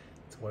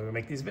 That's why we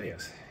make these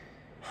videos.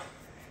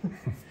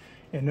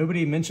 Yeah,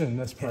 nobody mentioned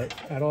this part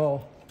at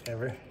all.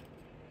 Ever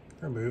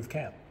remove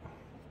cap.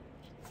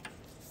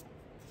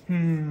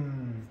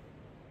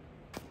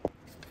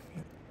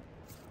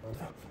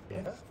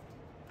 Yeah.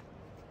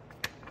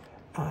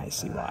 I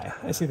see why.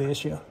 I see the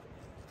issue.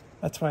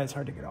 That's why it's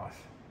hard to get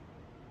off.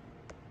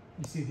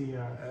 You see the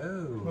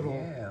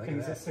little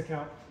things that stick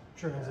out?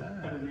 Sure has a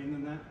better name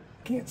than that.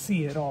 Can't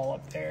see it all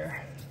up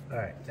there. All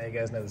right, now you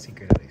guys know the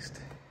secret at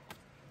least.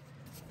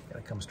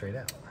 Gotta come straight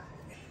out.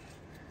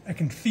 I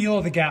can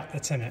feel the gap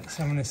that's in it,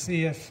 so I'm gonna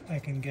see if I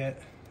can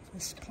get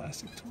this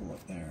plastic tool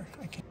up there.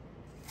 I can't.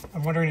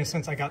 I'm wondering if,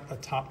 since I got the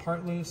top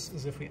part loose,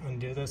 is if we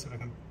undo this, if I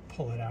can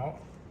pull it out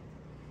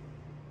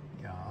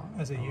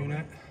as a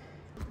unit.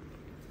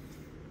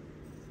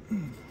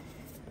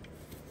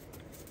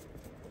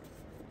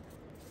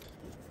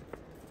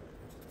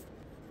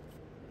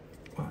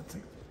 Wow, it's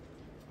like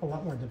a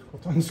lot more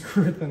difficult to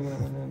unscrew it than when I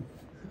went in,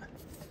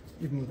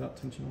 even without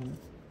tension on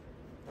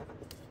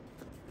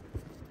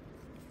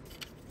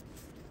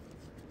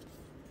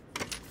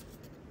it.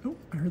 Oh,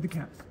 I heard the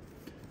cap.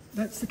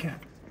 That's the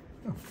cap.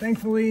 Oh,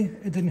 thankfully,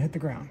 it didn't hit the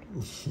ground.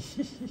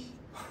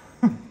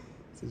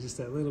 So just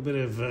that little bit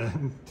of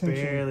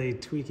barely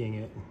tweaking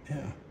it.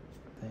 Yeah.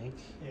 I think.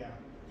 Yeah.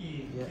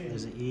 E. Yeah,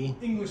 there's an E.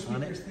 English on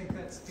speakers it. think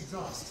that's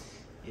exhaust.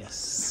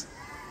 Yes.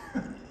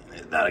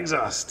 Not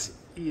exhaust.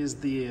 E is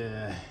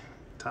the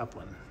top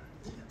one.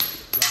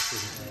 Exhaust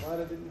isn't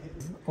A.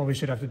 All we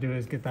should have to do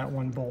is get that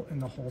one bolt, and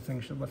the whole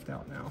thing should lift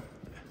out now.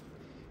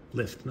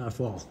 Lift, not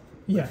fall.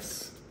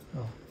 Yes.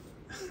 Oh.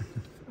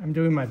 I'm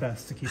doing my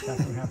best to keep that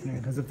from happening,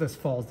 because if this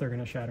falls, they're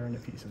going to shatter into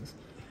pieces.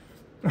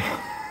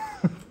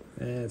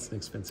 It's an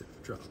expensive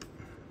drop.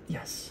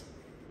 Yes.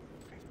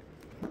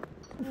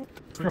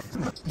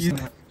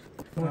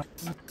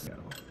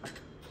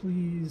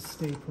 Please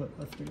stay put,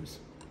 lifters.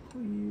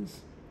 Please.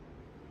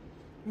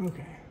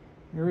 Okay.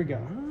 Here we go.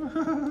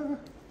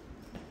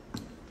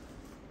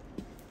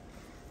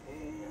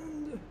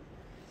 And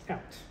out.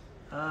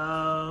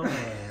 Oh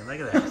man, look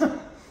at that.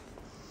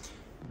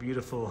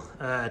 Beautiful.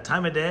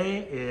 Time of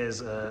day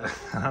is, I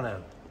don't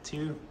know,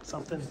 2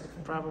 something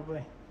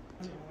probably.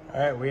 All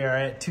right, we are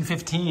at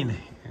 2:15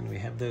 and we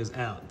have those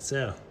out,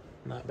 so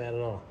not bad at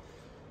all.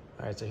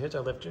 All right, so here's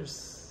our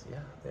lifters.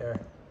 Yeah, they're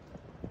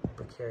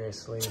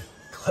precariously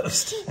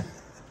closed.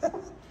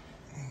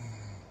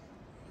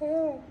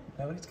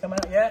 Nobody's come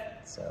out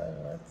yet, so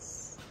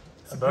that's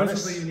a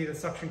bonus. Supposedly you need a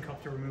suction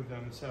cup to remove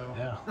them, so.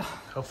 Yeah,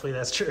 hopefully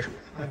that's true.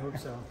 I hope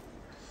so.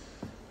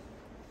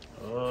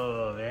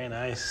 Oh, very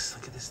nice.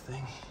 Look at this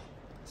thing.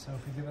 So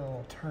if we give it a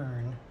little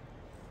turn,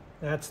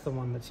 that's the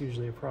one that's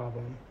usually a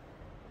problem.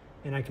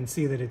 And I can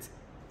see that it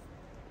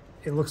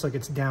looks like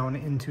it's down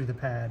into the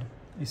pad.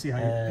 You see how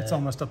it's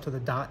almost up to the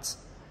dots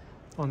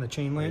on the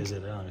chain link? Where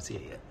is it? I don't even see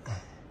it yet.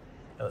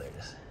 Oh, there it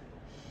is.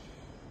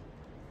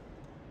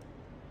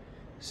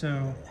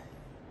 So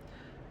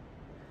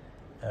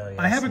oh,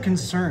 yeah, I have a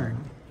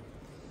concern.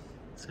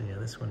 So yeah,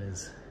 this one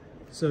is.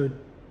 So do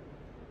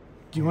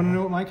you want to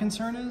know what my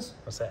concern is?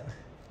 What's that?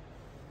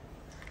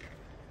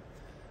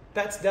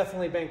 That's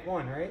definitely bank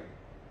 1, right?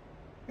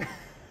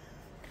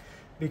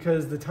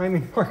 Because the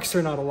timing marks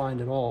are not aligned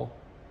at all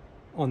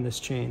on this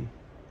chain.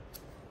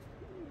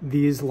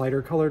 These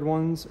lighter colored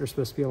ones are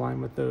supposed to be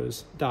aligned with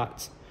those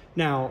dots.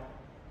 Now,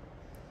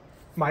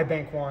 my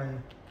bank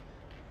 1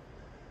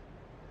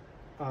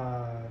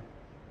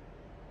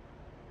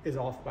 is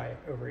off by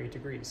over 8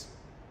 degrees.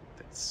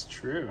 That's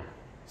true.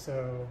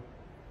 So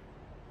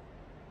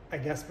I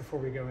guess before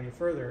we go any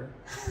further,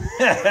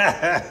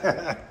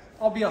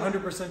 I'll be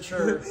 100%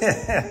 sure.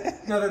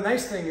 Now, the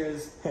nice thing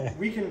is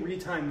we can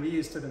retime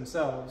these to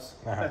themselves.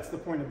 That's the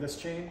point of this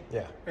chain.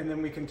 Yeah. And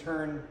then we can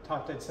turn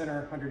top dead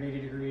center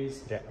 180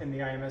 degrees, and the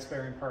IMS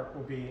bearing part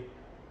will be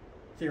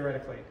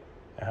theoretically.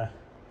 And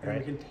we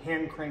can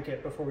hand crank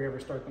it before we ever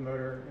start the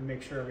motor and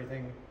make sure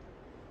everything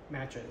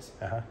matches.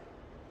 But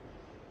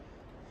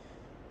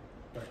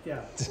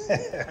yeah,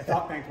 I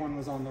thought bank 1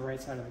 was on the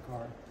right side of the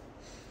car.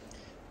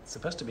 It's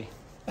supposed to be.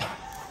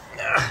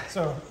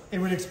 So it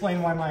would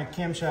explain why my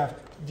camshaft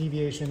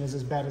deviation is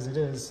as bad as it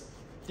is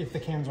if the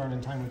cams aren't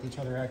in time with each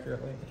other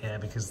accurately. Yeah,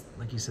 because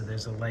like you said,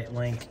 there's a light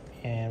link,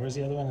 and where's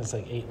the other one? It's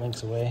like 8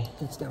 links away.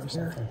 It's down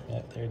here.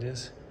 Yeah, there it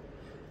is.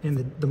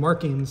 And the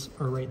markings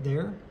are right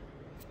there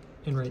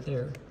and right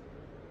there.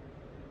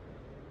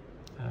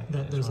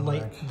 There's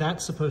light,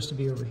 that's supposed to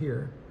be over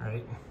here.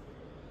 Right.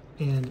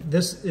 And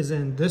this is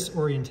in this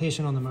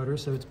orientation on the motor,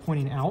 so it's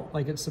pointing out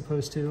like it's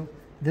supposed to.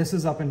 This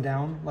is up and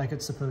down like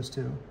it's supposed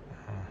to.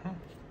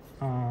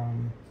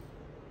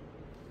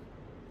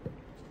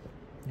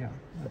 Yeah,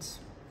 that's.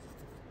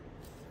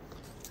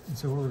 And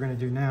so what we're going to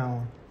do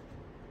now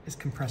is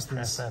compress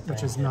this, that which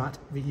thing, is not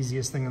the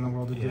easiest thing in the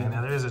world to do. Yeah,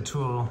 now there is a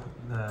tool,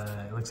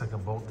 it looks like a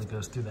bolt that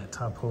goes through that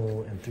top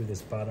hole and through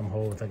this bottom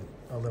hole with like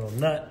a little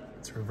nut.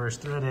 It's reverse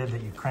threaded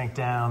that you crank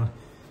down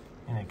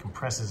and it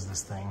compresses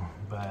this thing.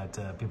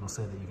 But people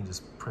say that you can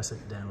just press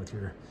it down with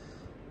your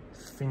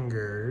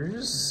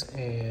fingers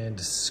and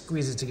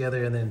squeeze it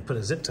together and then put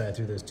a zip tie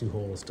through those two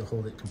holes to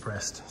hold it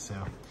compressed. So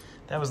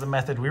that was the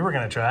method we were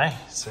gonna try.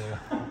 So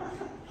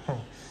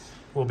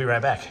we'll be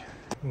right back.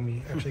 When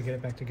we actually get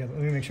it back together,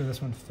 let me make sure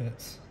this one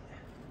fits,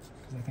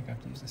 because I think I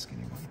have to use the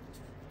skinny one.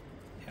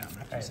 Yeah, I'm gonna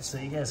have to use this. So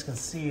you guys can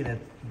see that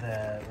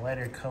the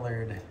lighter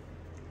colored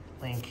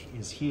link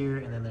is here,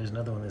 and then there's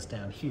another one that's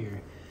down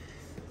here.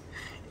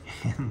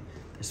 And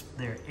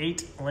they're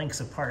 8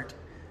 links apart,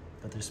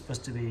 but there's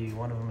supposed to be,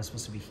 one of them is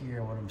supposed to be here,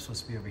 and one of them is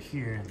supposed to be over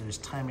here. There's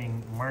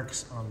timing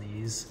marks on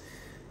these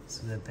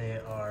so that they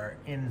are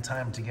in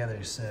time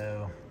together.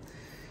 So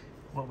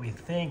what we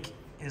think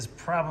is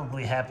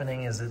probably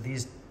happening is that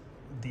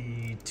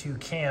the two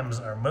cams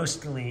are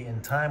mostly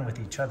in time with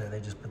each other. They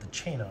just put the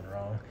chain on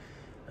wrong,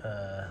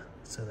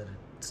 so that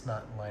it's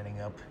not lining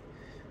up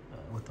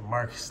with the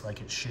marks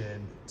like it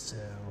should. So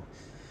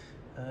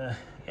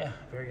yeah,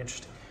 very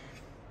interesting.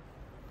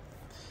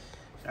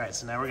 All right,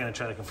 so now we're gonna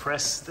try to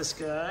compress this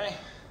guy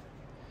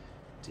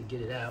to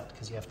get it out,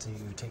 because you have to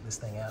take this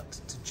thing out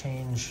to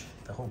change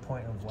the whole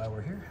point of why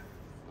we're here.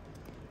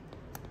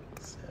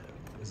 So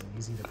is it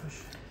easy to push?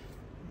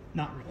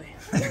 Not really.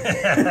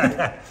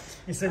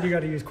 You said you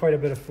got to use quite a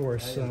bit of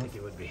force. I didn't think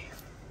it would be.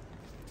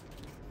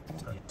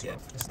 Yeah,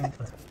 I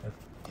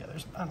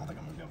don't think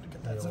I'm gonna be able to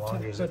get that zip tie,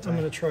 longer zip but I'm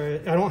gonna try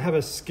it. I don't have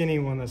a skinny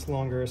one that's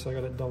longer, so I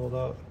got it doubled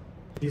up.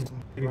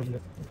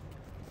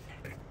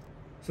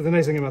 So the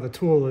nice thing about the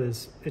tool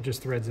is it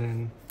just threads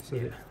in, so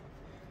Yeah.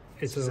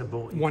 it's It's a a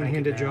bolt, you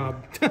one-handed crank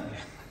it job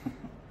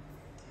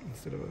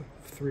instead of a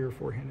 3 or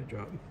 4-handed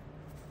job.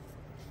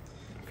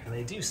 And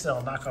they do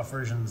sell knockoff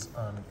versions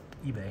on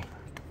eBay,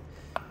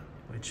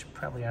 which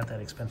probably aren't that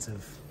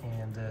expensive,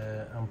 and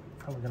I'm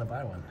probably gonna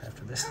buy one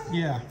after this.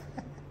 Yeah,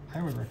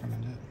 I would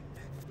recommend it.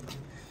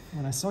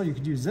 When I saw you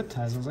could use zip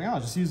ties, I was like, oh,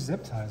 just use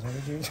zip ties. Why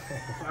would you?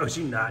 Why would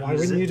you not Why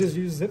use wouldn't it? you just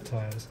use zip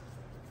ties?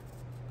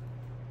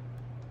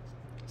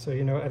 So,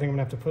 you know, I think I'm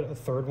gonna have to put a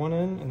third one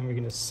in, and then we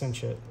can just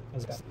cinch it.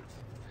 As Did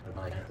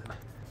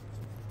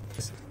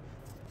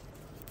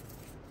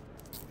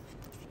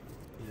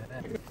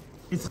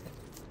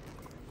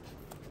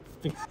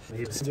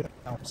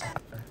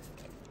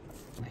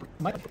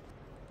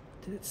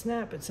it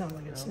snap? It sounded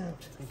like it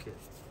snapped. I think it.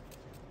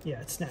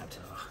 Yeah, it snapped.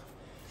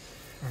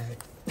 All right.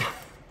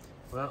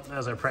 Well, that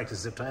was our practice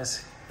zip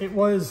ties. It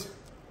was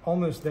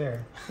almost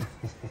there.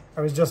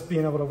 I was just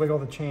being able to wiggle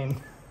the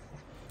chain.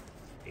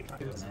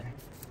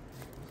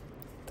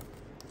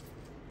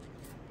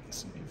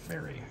 This will be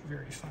very,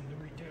 very fun to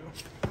redo.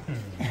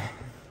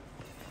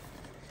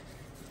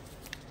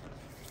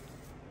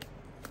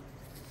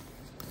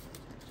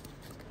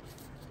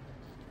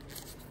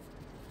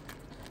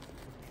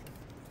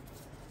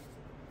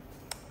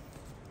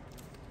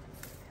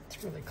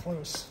 It's really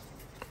close.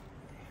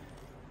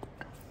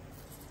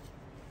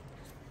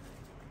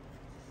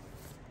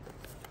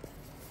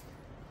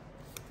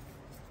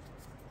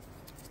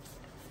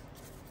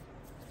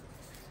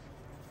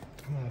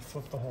 I'm gonna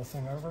flip the whole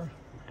thing over.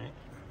 Right.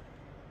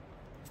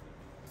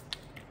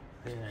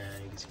 Yeah,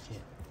 I guess you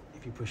can't.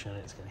 If you push on it,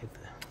 it's gonna hit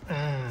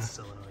the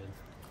solenoid.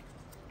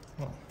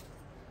 Well,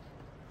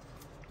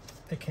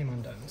 it came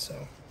undone,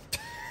 so.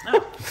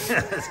 Oh.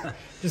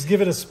 Just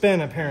give it a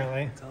spin,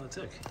 apparently. That's all it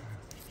took.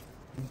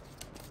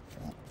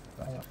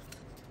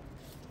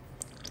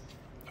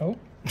 Oh.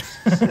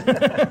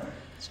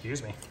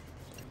 Excuse me.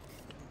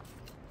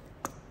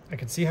 I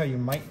could see how you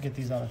might get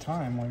these out of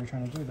time while you're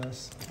trying to do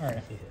this. All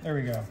right, there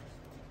we go.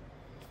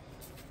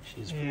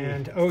 She's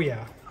And, oh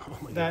yeah, oh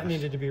my that gosh.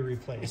 needed to be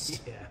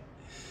replaced. Yeah.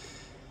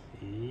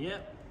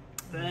 Yep.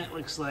 That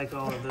looks like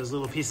all of those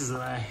little pieces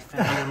that I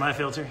found in my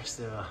filter.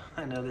 So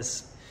I know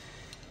it's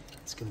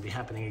going to be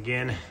happening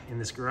again in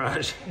this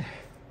garage.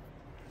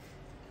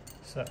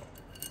 So,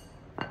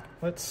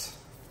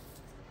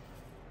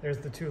 there's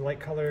the two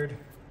light colored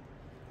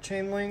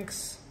chain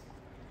links.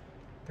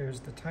 There's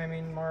the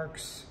timing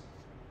marks.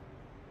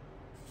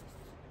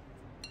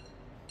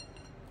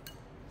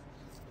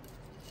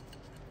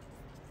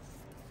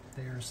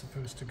 They are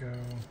supposed to go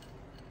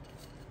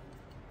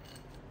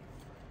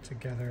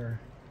together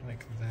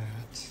like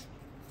that,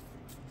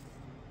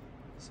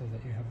 so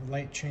that you have a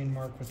light chain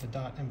mark with the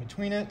dot in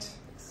between it.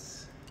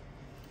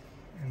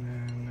 And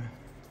then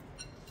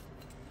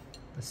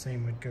the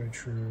same would go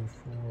true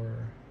for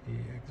the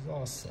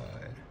exhaust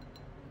side,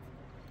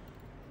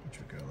 which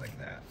would go like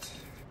that.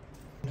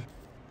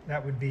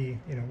 That would be,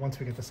 you know, once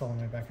we get the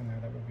solenoid back in there,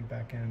 that would be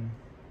back in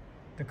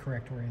the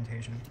correct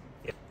orientation.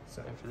 Yep.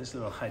 So For this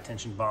little high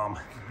tension bomb.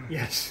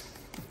 yes,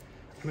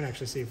 I'm gonna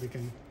actually see if we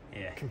can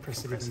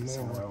compress it even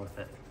some more. more with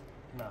it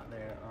not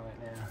there on it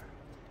now.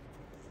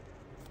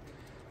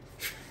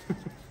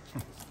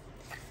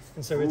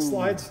 And so it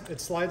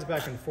slides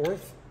back and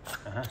forth,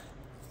 Uh-huh.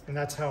 and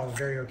that's how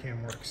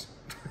VarioCam works.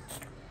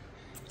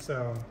 So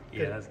So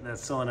yeah, that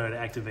solenoid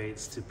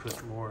activates to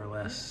put more or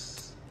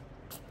less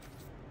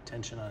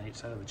tension on each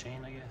side of the chain,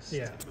 I guess.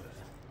 Yeah.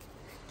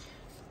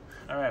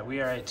 All right,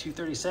 we are at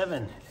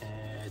 2:37,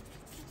 and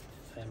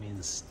that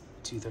means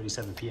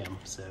 2:37 p.m.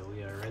 So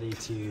we are ready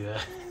to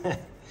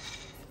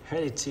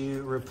ready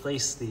to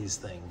replace these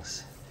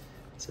things.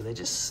 So they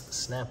just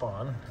snap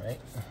on,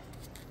 right?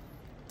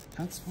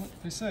 that's what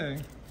they say.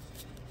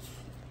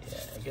 Yeah,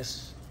 I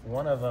guess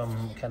one of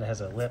them kind of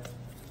has a lip.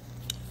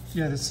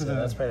 Yeah, So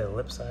that's probably the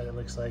lip side, it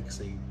looks like.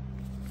 So you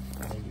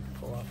maybe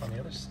pull off on the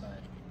other side.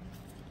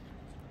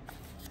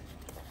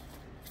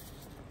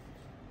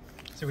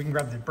 So we can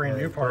grab the brand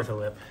new part. Both a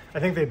lip. I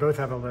think they both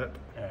have a lip.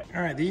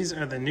 All right, these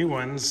are the new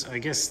ones. I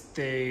guess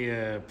they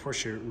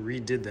Porsche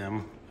redid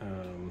them.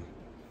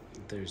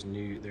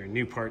 There are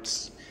new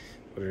parts,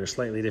 but are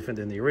slightly different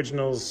than the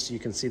originals. You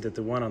can see that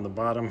the one on the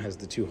bottom has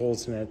the two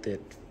holes in it that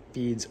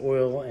feeds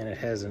oil, and it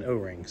has an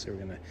O-ring. So we're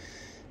gonna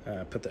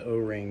put the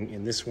O-ring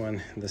in this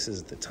one. This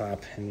is the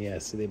top, and yeah,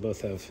 so they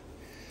both have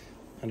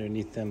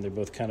underneath them. They're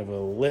both kind of a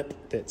lip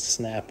that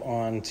snap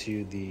on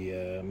to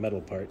the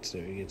metal part. So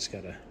you just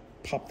gotta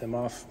pop them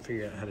off,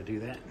 figure out how to do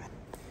that.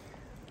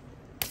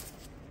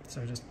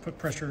 So just put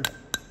pressure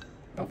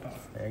up.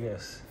 There it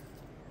goes.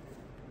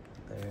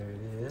 There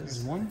it is.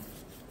 There's one.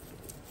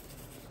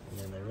 And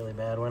then the really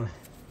bad one.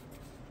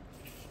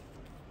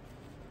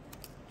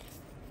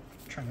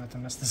 Try not to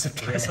mess the zip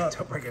ties up.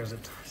 Don't break our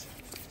zip ties.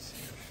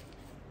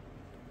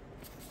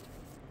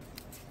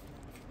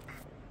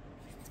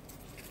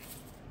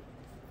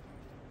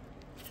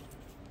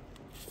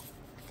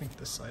 I think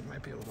this side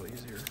might be a little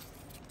easier.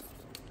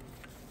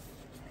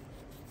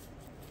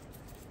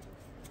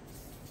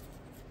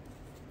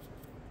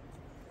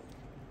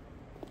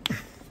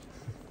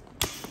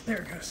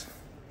 There it goes.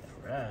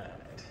 All right.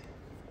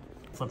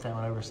 Flip that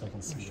one over so I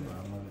can see the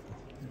bottom of it.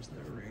 There's the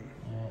O-ring.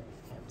 All right.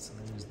 Yep, so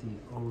there's the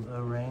old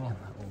O-ring and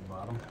the old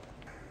bottom.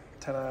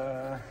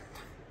 Ta-da!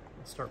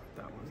 I'll start with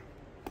that one.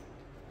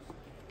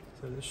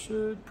 So this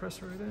should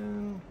press right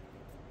in.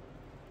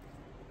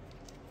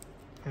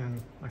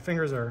 And my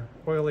fingers are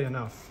oily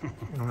enough. You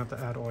don't have to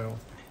add oil.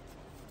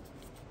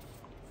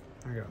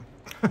 There you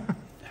go.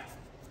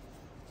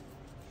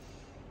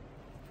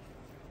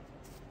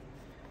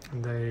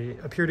 And they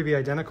appear to be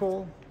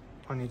identical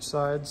on each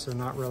side, so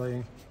not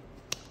really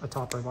a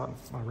top or bottom.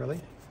 Oh,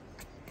 really?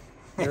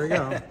 There we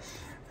go.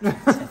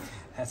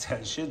 That's how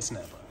it should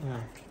snap on.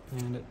 Yeah,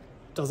 and it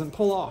doesn't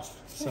pull off,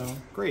 so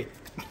great.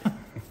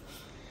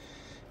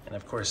 And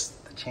of course,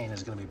 the chain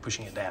is going to be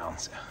pushing it down.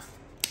 So.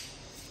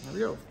 There we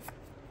go.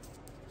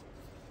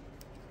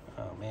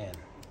 Oh man,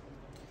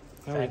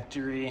 Oh,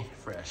 factory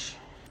fresh.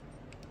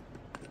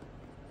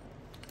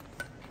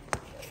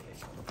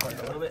 Apart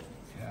a little bit.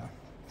 Yeah.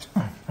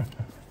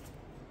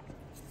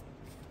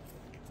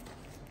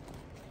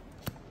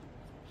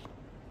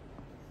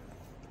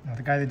 Now,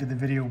 the guy that did the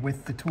video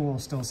with the tool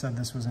still said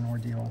this was an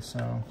ordeal,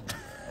 so.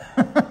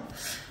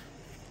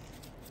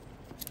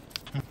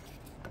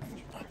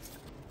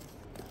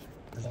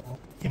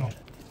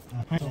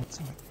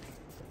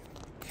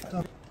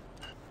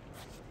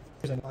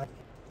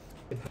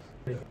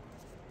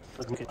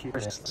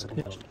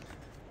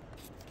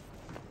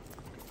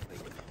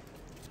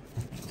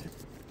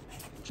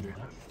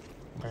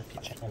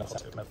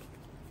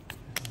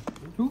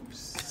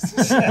 Oops.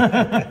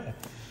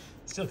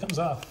 Still comes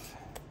off.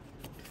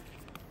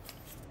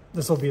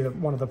 This will be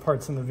one of the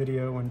parts in the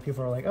video when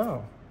people are like,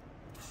 oh,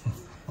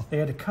 they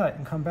had to cut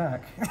and come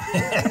back.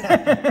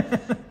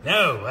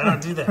 No, I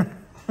don't do that.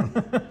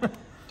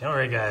 Don't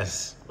worry,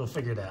 guys. We'll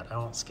figure it out. I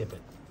won't skip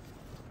it.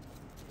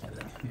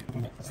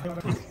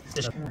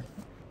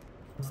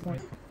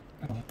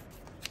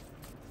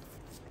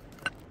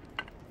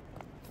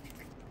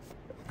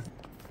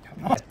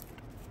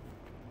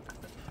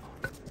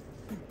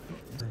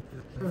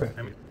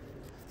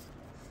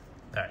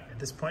 All right, at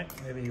this point,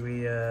 maybe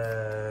we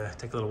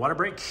take a little water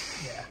break,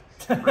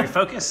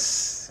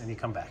 refocus, and you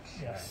come back.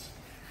 Yes.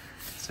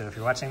 So if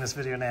you're watching this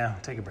video now,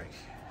 take a break.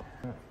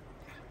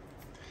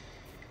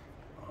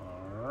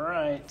 All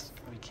right,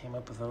 we came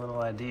up with a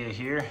little idea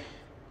here.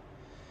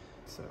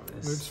 So it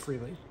moves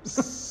freely.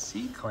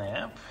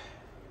 C-clamp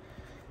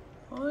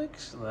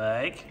looks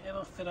like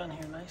it'll fit on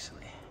here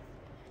nicely.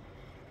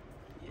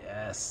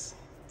 Yes,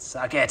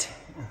 suck it.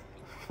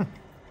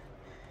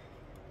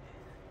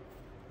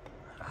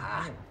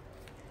 Ah.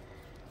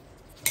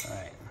 All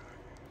right.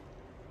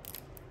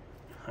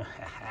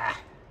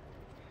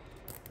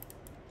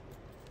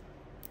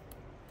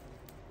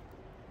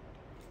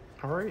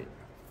 All right.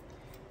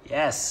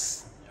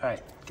 Yes. All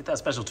right, get that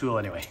special tool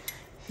anyway.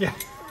 Yeah.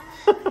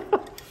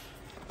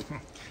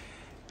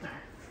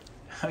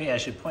 Oh yeah, I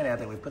should point out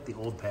that we put the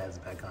old pads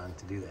back on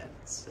to do that,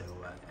 so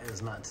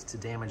as not to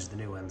damage the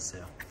new ones.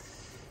 So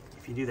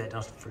if you do that,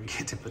 don't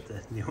forget to put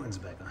the new ones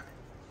back on.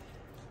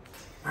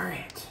 All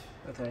right,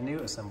 with our new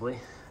assembly,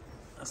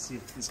 let's see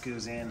if this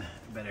goes in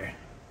better.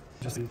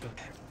 Just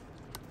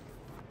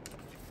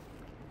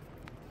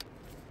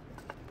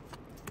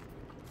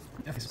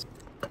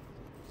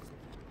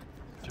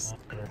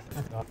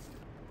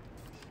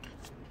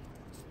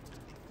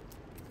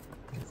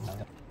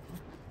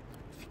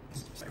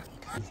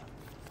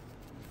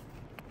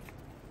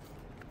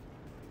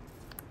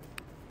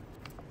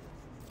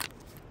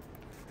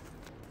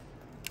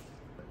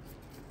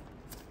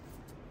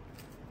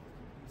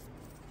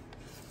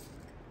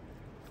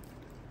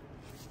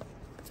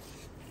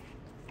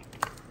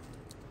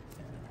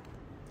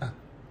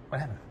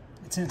happened?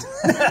 It's in.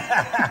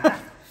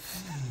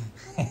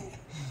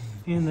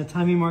 And the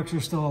timing marks are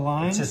still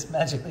aligned. It just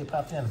magically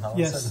popped in all of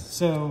a sudden. Yes,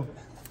 so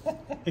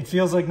it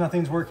feels like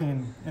nothing's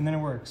working, and then it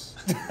works.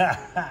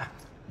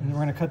 And we're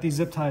gonna cut these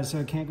zip ties so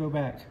it can't go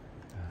back.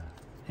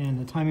 And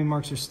the timing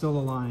marks are still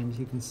aligned.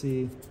 You can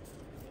see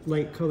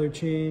light colored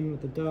chain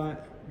with the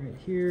dot right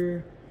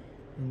here,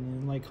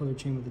 and then light colored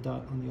chain with the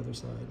dot on the other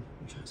side,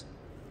 which is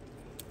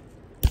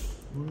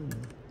 1,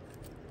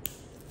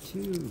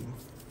 2,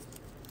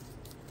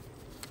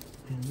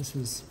 and this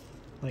is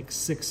like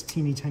 6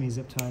 teeny tiny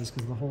zip ties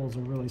because the holes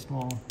are really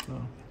small.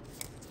 So.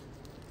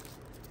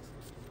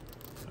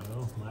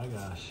 Oh my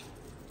gosh.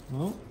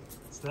 Well,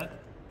 so that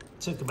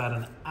took about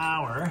an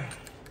hour.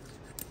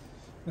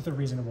 With a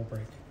reasonable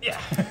break. Yeah.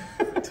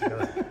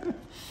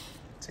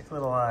 Took a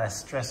little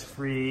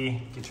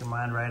stress-free, get your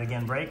mind right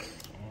again break,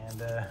 and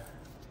there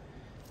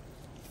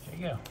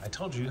you go. I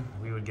told you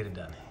we would get it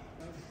done.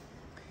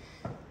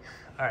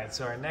 All right,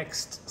 so our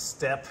next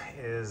step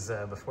is,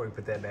 before we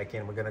put that back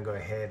in, we're gonna go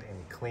ahead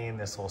and clean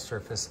this whole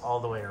surface all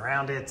the way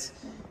around it,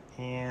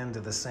 and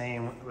the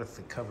same with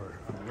the cover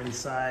on the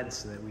inside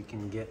so that we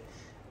can get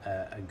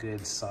a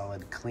good,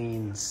 solid,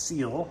 clean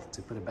seal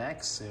to put it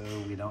back so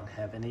we don't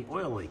have any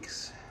oil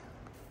leaks.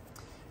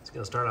 So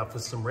gonna start off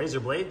with some razor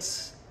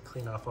blades,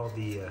 clean off all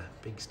the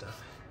big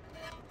stuff.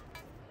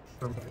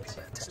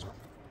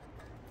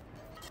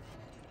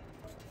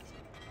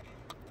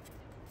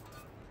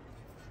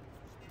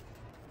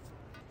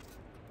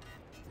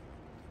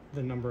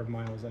 The number of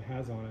miles it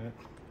has on it.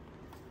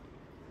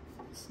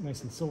 It's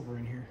nice and silver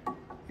in here.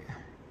 Yeah.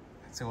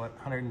 So what,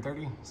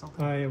 130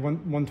 something?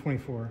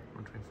 124.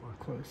 124.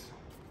 Close.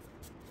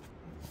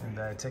 And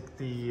I took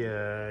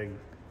the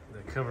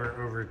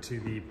cover over to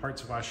the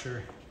parts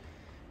washer.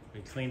 We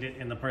cleaned it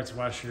in the parts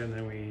washer, and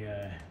then we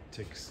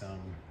took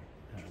some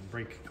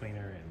brake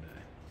cleaner and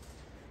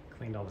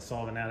cleaned all the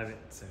solvent out of it,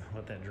 so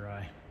let that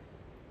dry.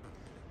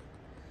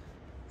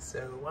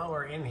 So while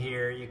we're in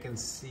here, you can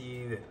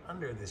see that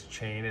under this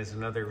chain is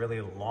another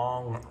really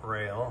long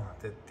rail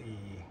that the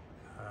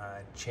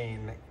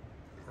chain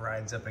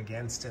rides up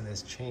against, and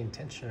this chain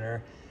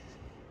tensioner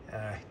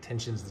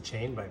tensions the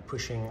chain by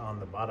pushing on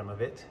the bottom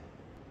of it.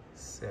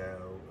 So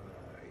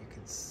you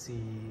can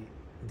see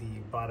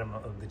the bottom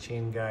of the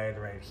chain guide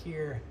right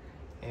here,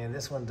 and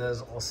this one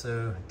does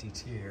also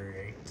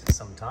deteriorate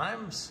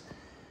sometimes,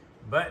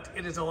 but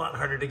it is a lot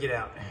harder to get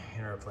out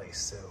and replace,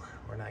 so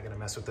we're not going to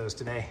mess with those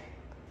today.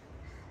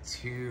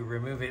 To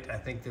remove it, I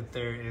think that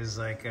there is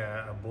like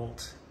a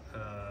bolt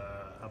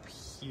up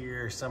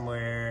here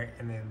somewhere,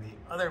 and then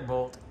the other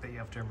bolt that you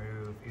have to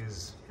remove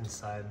is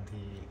inside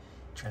the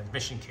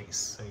transmission case,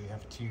 so you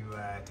have to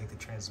take the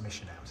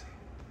transmission out.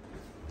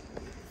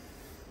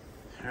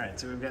 All right,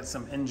 so we've got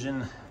some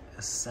engine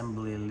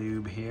assembly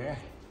lube here.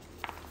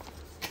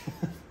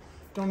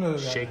 Don't know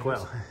that. Shake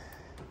well.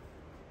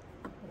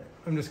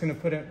 I'm just gonna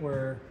put it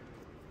where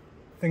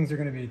things are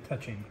gonna be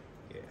touching.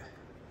 Yeah.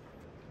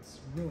 It's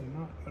really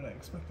not what I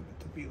expected it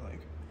to be like.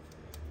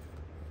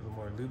 A little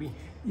more lubey.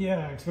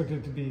 Yeah, I expected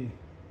it to be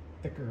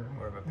thicker.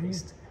 More of a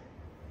paste.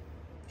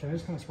 Can I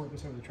just kind of squirt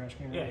this over the trash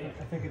can? Yeah, yeah.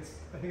 I think it's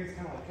kind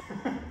of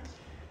like.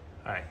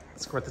 All right,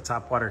 squirt the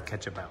top water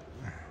ketchup out.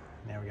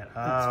 There we go. It's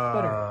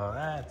better. Oh,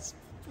 that's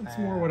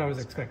more what I was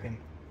expecting.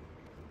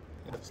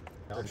 We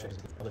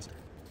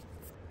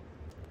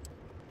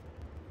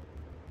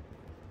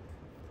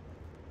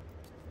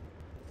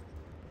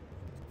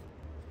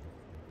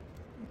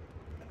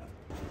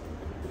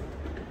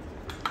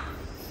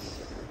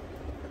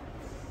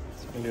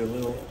can do a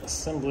little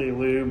assembly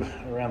lube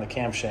around the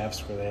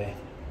camshafts where they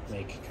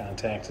make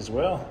contact as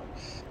well.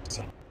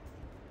 So.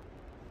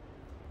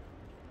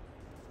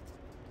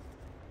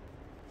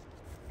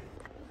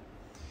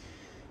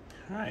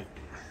 All right,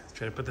 let's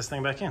try to put this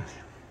thing back in.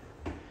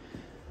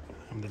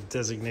 On the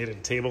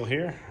designated table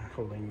here,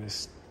 holding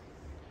this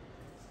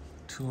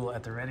tool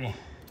at the ready.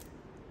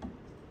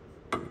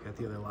 Got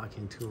the other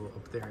locking tool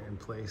up there in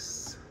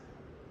place.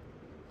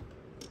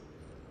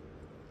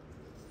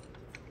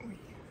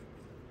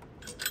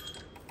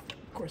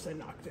 Of course, I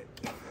knocked it.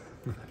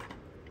 Okay.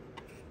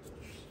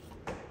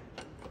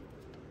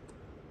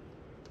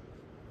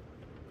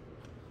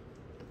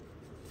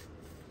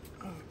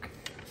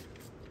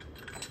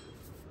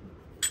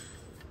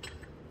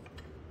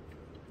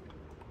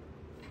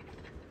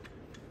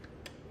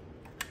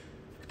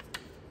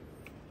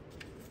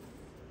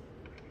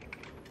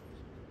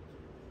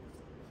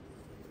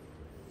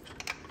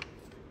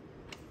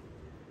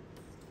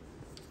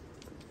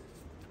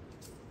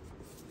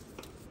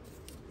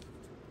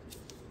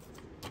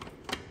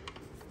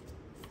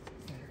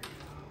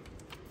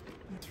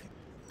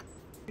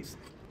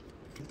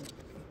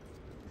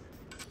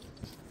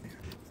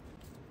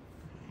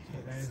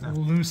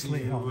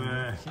 Loosely held.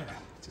 Yeah,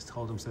 just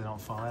hold them so they don't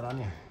fall out on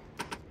you.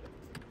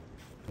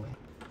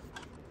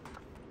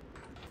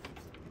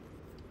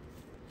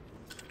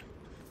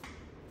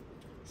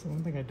 So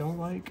one thing I don't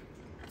like,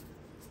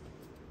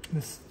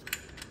 this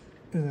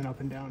isn't up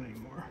and down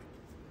anymore.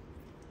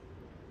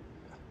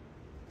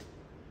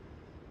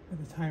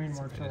 The timing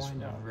marks are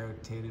lined up.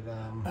 Rotated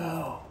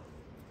Oh,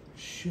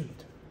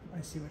 shoot.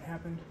 I see what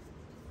happened.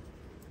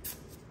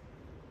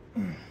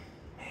 Man.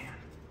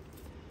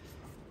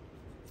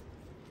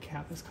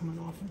 Cap is coming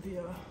off of the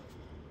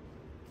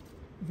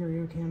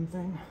VarioCam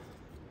thing.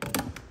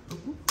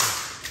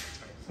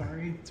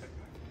 Sorry.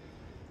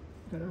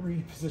 Gotta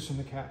reposition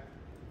the cap.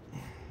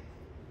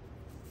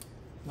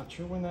 Not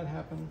sure when that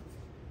happened,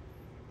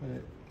 but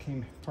it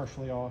came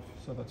partially off,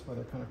 so that's why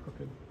they're kind of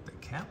crooked. The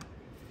cap?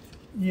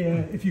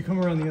 Yeah, if you come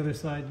around the other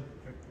side.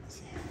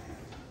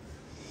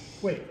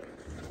 Wait,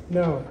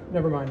 no,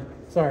 never mind.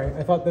 Sorry,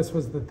 I thought this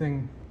was the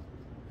thing.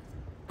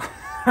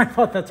 I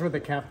thought that's where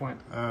the cap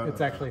went. It's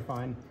actually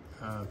fine.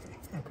 Okay.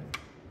 Okay.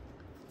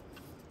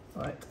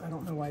 But I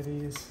don't know why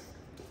these,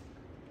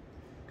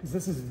 because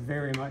this is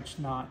very much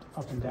not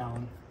up and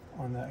down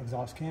on the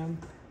exhaust cam.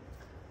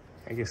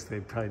 I guess they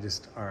probably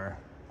just are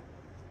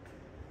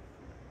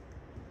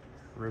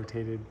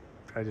rotated.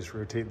 Probably just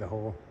rotate the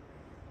whole,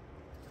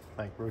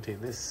 like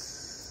rotate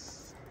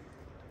this.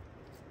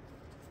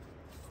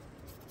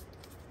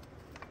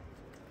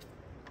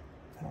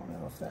 I don't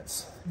know if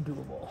that's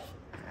doable.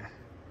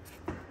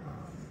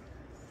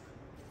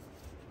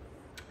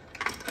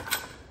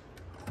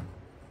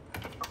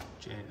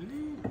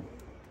 Gently.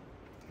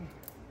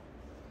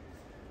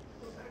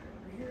 Go back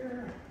over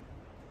here.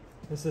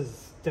 This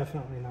is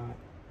definitely not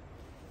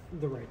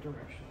the right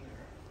direction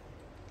there.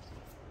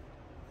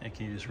 And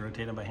can you just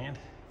rotate them by hand?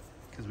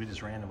 Because we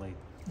just randomly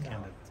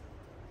kind of.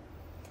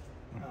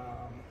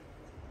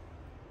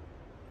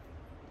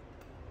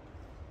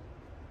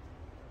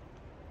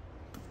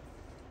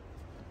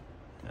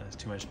 There's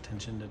too much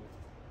tension to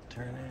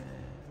turn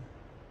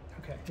it.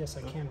 Okay, yes,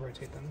 I can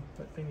rotate them,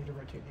 but they need to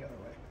rotate the other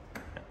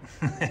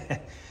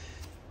way.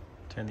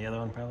 Turn the other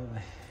one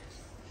probably.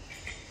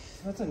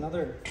 That's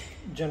another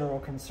general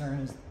concern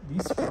is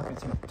these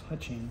sprockets are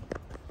touching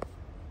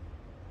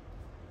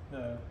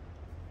the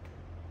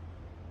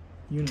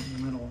unit in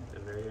the middle. The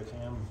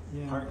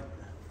VarioCam part.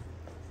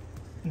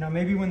 Now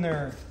maybe when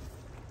they're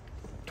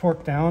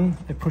torqued down,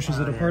 it pushes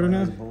it apart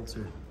enough. Those bolts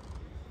are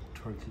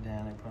torqued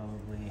down, it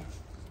probably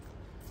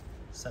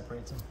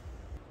separates them.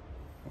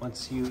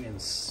 Once you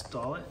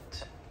install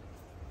it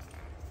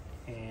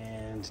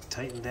and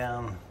tighten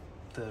down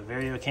the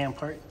VarioCam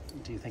part,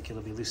 do you think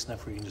it'll be loose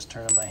enough where you can just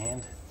turn them by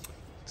hand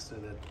so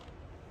that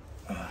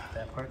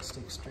that part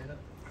sticks straight up?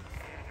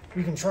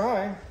 We can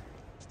try.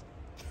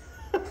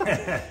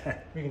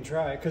 We can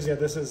try, because yeah,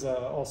 this is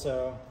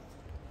also,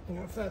 you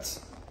know, if that's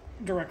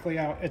directly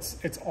out,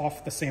 it's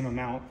off the same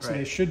amount, so right.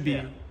 they should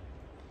be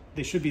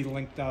they should be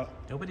linked up.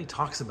 Nobody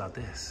talks about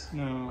this.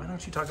 No. Why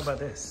don't you talk about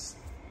this?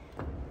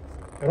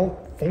 I don't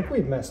think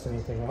we've messed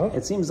anything up.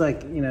 It seems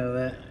like, you know,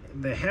 that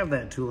they have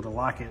that tool to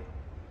lock it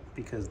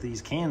because these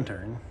can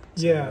turn.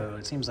 So yeah.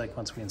 It seems like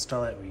once we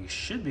install it, we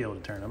should be able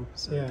to turn them.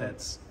 So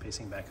that's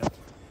facing back up.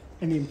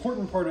 And the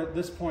important part at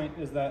this point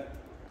is that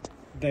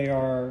they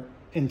are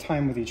in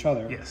time with each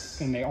other.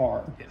 Yes. And they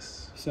are.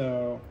 Yes.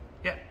 So.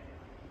 Yeah.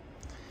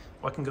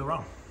 What can go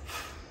wrong?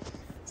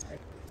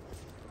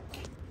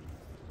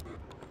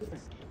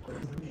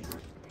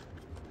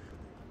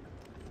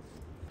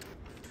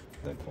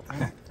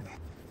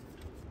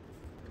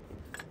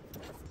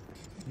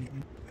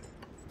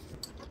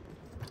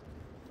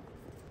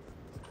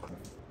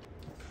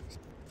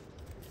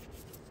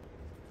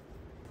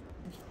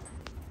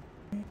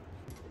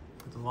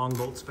 Put the long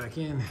bolts back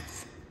in.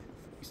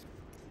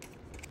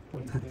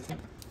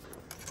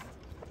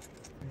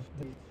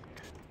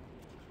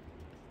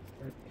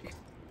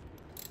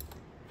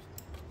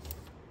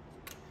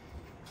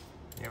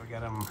 Yeah, we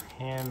got them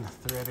hand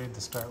threaded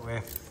to start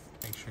with.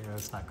 Make sure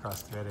it's not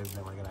cross threaded.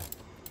 Then we're gonna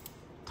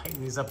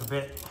tighten these up a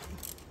bit.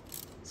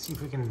 See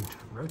if we can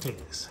rotate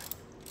this.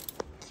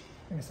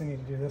 I guess I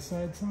need to do this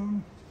side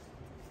some.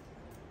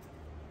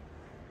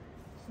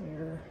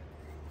 There.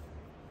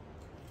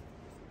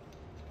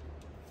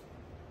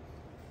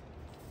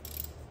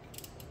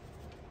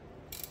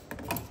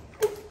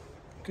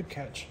 Good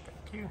catch.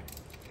 Thank you.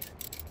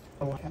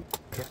 Oh, okay.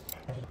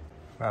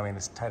 Well, I mean,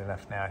 it's tight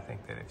enough now. I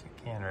think that if you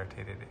can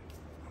rotate it,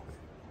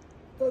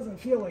 Doesn't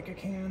feel like it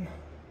can.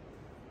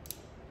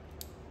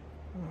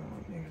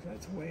 Maybe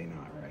that's way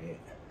not right.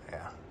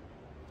 yeah.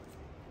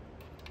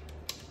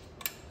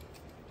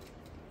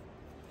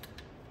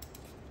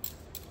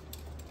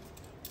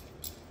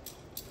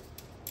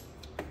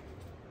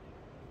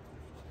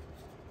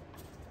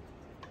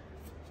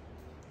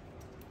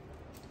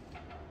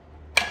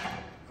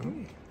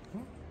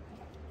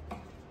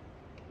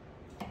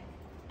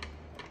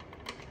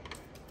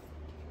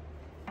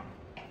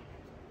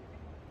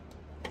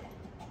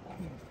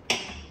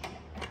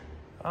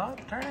 Oh,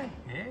 it's turning.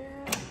 Yeah.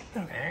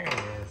 Okay. There it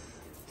is.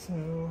 So,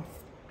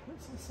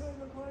 what's this side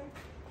look like?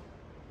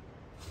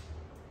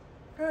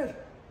 Good.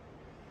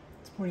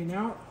 It's pointing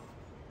out.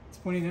 It's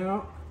pointing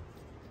out.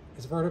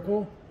 It's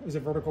vertical. Is it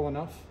vertical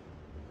enough?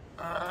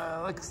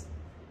 Looks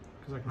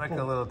Like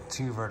a little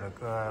too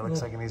vertical.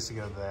 Looks like it needs to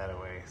go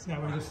that way. So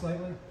that way just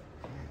slightly?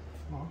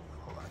 Well,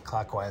 hold on,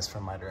 clockwise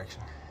from my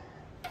direction.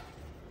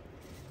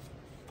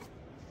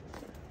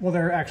 Well,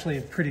 they're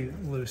actually pretty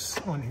loose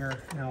on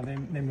here now. They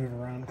move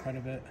around quite a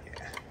bit.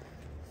 Yeah.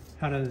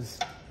 How does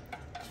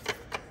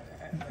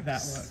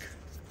that look?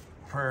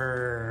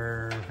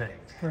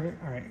 Perfect.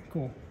 Perfect. All right,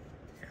 cool.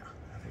 Yeah,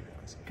 I think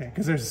that was Okay,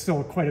 because there's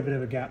still quite a bit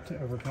of a gap to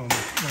overcome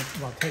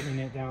while tightening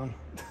it down.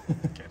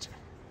 Gotcha.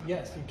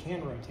 Yes, you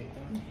can rotate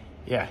them.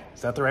 Yeah,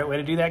 is that the right way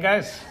to do that,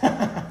 guys?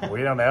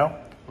 We don't know.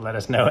 Let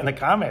us know in the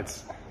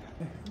comments.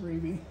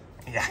 Maybe.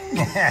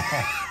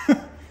 Yeah.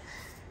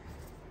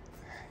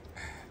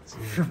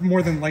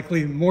 More than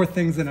likely, more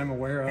things than I'm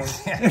aware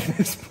of at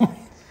this point.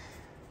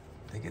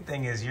 The good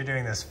thing is you're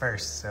doing this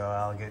first, so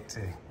I'll get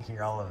to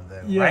hear all of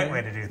the Yeah, right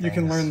way to do things. you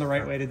can learn the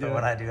right way to do it.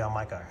 What I do on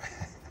my car.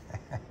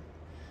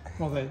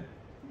 Well,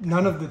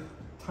 none of the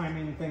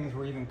timing things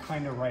were even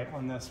kind of right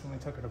on this when we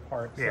took it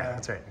apart. Yeah, so.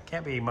 that's right. It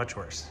can't be much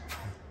worse.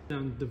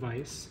 Down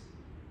device.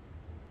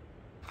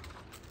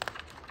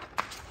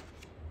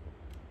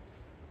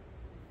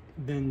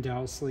 Then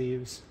dowel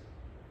sleeves.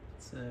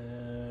 That's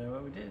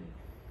what we did,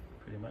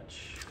 pretty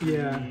much.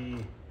 Yeah.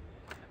 We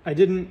I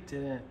didn't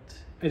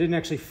didn't.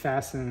 actually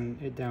fasten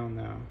it down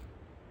though.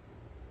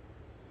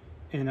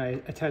 And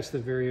I attached the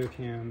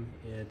VarioCam,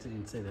 Yeah, it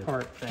didn't say that.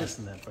 Part.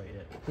 Fasten that part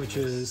yet. which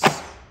is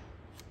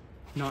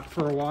not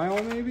for a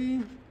while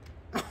maybe.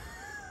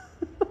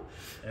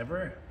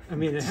 Ever? I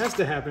mean, it has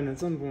to happen at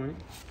some point.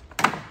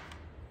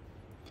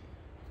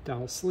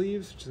 Dowel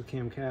sleeves, which are the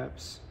cam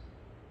caps.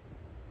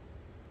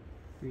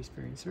 Grease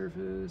bearing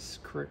surface,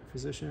 correct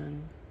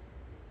position,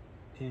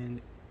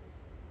 and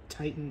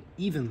tighten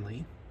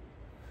evenly.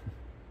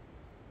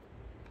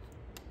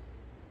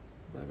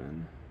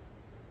 11.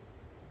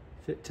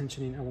 Fit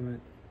tensioning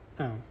element.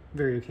 Oh,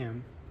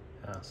 VarioCam.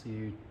 Oh, so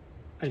you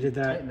I did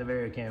that. tighten the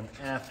VarioCam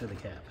after the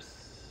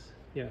caps,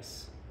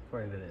 Yes.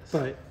 according to this.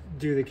 But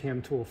do the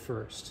cam tool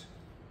first.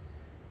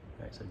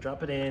 All right, so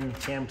drop it in,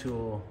 cam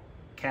tool,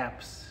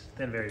 caps,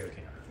 then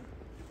VarioCam.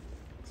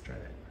 Let's try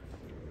that.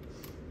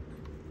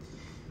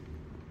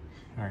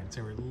 All right,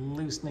 so we're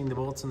loosening the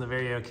bolts in the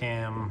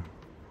VarioCam.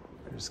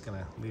 We're just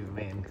gonna leave them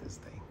in because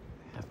they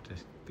have to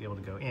be able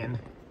to go in.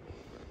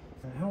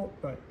 Doesn't help,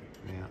 but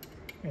Yeah.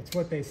 it's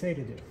what they say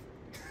to do.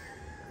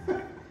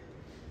 I'm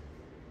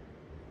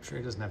sure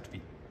it doesn't have to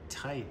be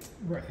tight.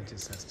 Right. It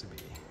just has to be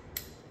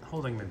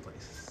holding them in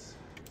place.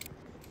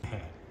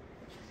 Okay.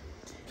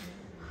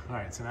 All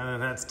right, so now that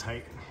that's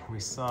tight, we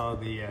saw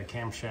the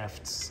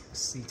camshafts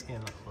seat in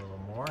a little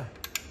more.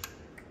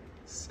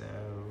 So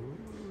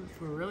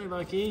if we're really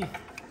lucky,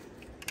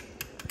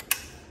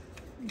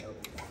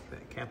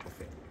 that cap will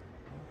fit.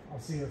 I'll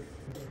see if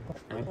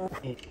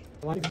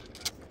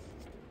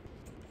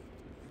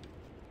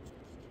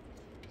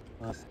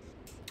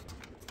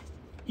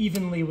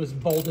evenly was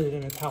bolded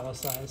and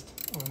italicized.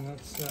 Oh,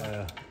 that's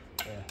Yeah,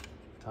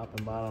 top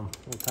and bottom,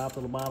 little top,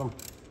 little bottom.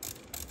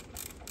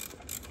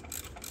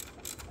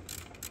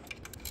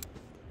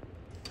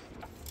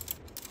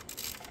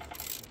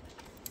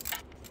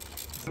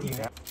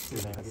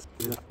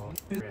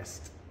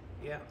 Wrist.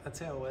 Yeah, that's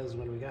how it was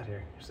when we got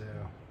here, so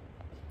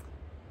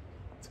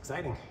it's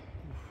exciting.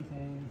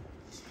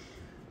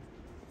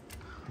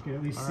 I can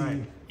at least All see.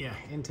 right, yeah,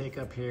 intake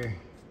up here.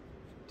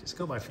 Just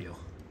go by feel.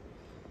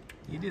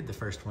 You did the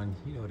first one,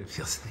 you know what it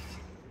feels like.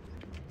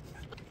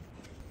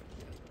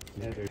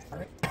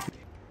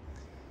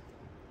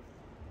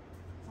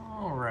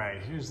 All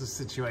right, here's the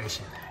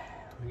situation.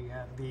 We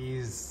got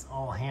these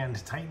all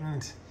hand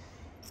tightened,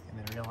 and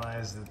then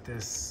realized that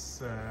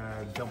this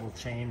double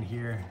chain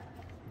here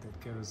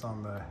that goes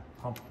on the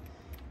pump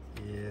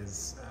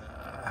is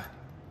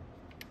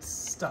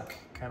stuck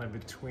kind of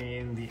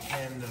between the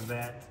end of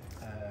that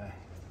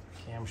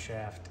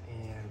camshaft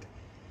and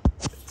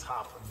the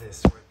top of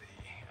this where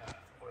the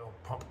oil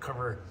pump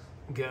cover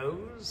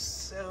goes.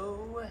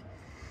 So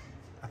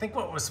I think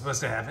what was supposed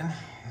to happen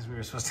is we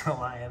were supposed to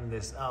line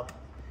this up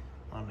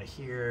onto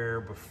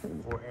here before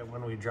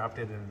when we dropped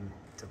it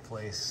into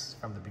place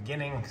from the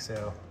beginning.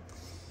 So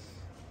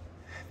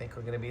I think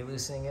we're going to be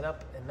loosening it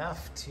up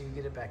enough to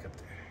get it back up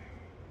there.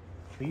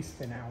 At least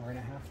an hour and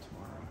a half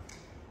tomorrow.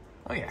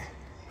 Oh yeah,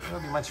 it'll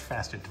be much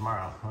faster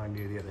tomorrow when I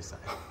do the other side.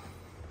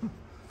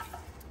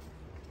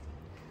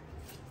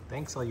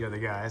 Thanks all you other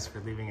guys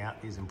for leaving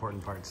out these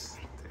important parts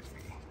that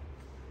we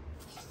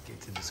get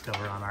to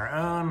discover on our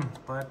own,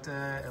 but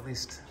at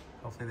least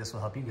hopefully this will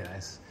help you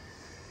guys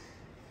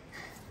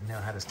know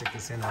how to stick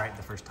this in right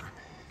the first time.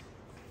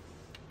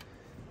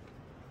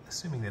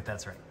 Assuming that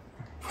that's right.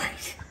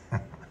 Right. Yeah,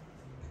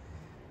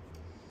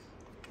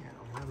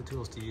 we know the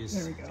tools to use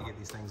There to we go. get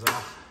these things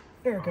off.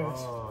 There it goes.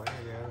 Oh,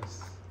 there it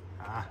goes.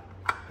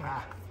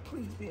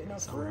 Please be enough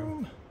Some room.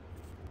 room.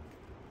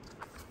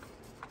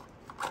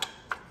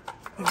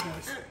 There it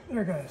goes.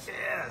 There it goes.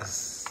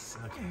 Yes.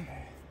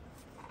 Okay.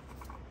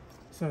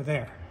 So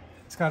there.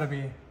 It's got to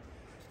be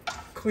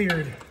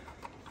cleared.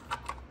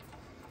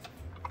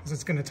 Because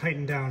it's going to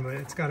tighten down, but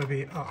it's got to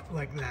be up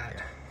like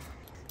that.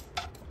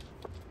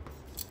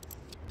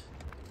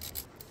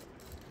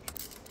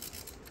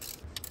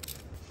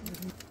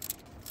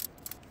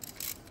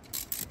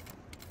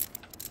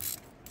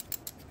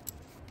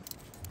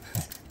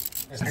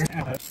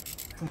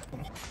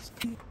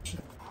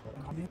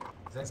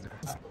 All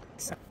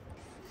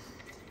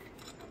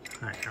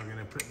right, I'm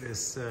gonna put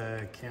this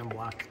cam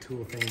block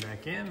tool thing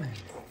back in.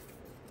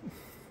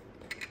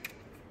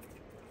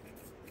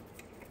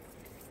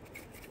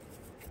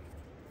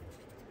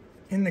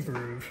 In the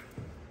groove.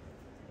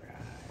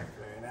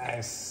 Very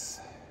nice.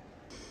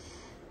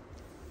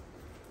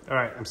 All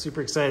right, I'm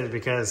super excited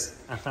because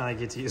I finally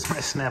get to use my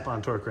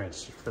snap-on torque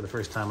wrench for the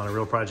first time on a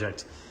real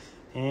project.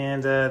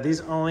 And these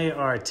only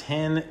are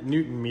 10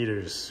 Newton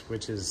meters,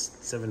 which is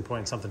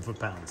 7-point-something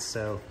foot-pounds.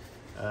 So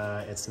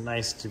it's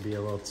nice to be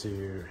able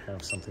to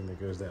have something that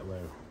goes that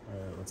low.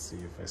 Let's see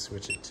if I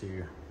switch it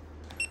to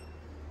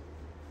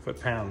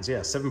foot-pounds.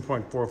 Yeah,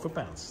 7.4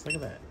 foot-pounds. Look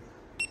at that.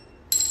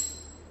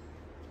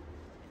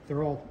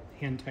 They're all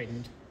hand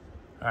tightened.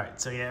 All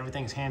right, so yeah,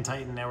 everything's hand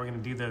tightened. Now we're gonna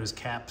do those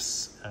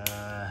caps,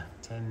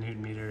 10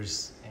 Newton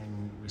meters,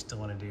 and we still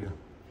wanna do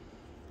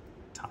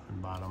top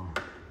and bottom.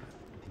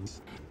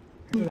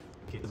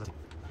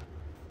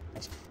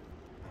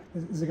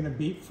 Is it gonna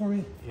beep for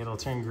me? It'll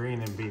turn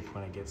green and beep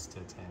when it gets to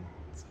 10.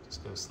 So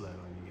just go slow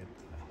when you get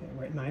Okay,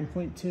 we're at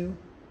 9.2.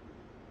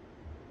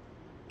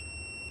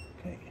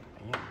 Okay.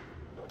 Yeah.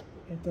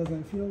 It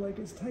doesn't feel like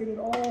it's tight at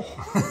all.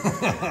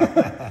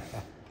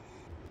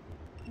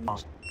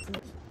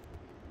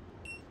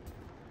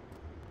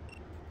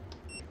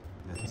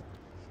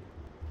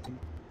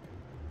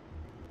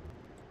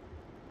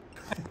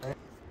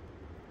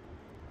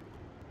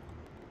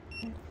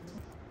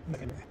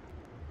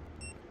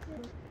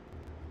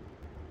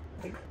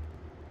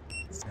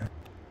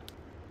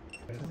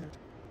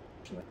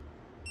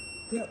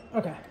 Yep,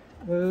 okay.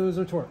 Those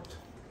are torqued.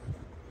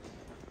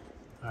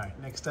 All right,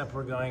 next up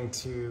we're going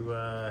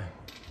to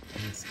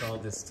install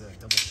this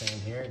double chain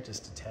here,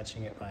 just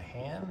attaching it by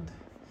hand.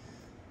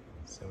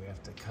 So we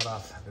have to cut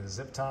off the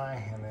zip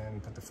tie and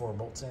then put the 4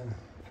 bolts in.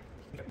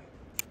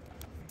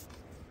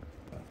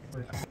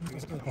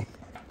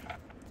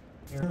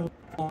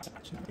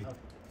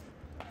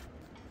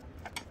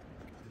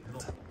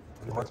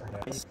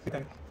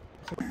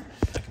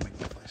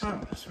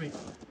 Oh, sweet.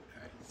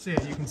 So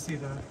yeah, you can see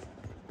the...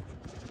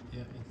 Yeah,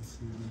 you can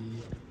see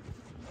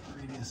the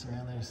radius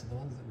around there. So the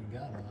ones that we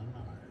got on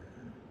are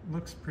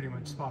Looks pretty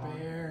much spot on.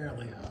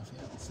 barely off,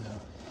 yeah. So,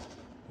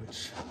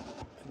 which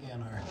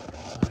again, our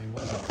timing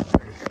wasn't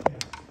very. Yeah.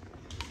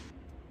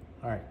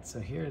 All right, so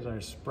here's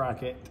our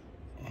sprocket.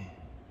 Let me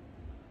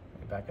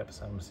back up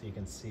some so you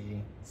can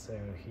see. So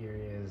here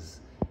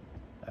is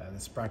the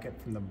sprocket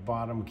from the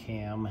bottom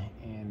cam,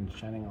 and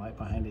shining a light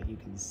behind it, you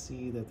can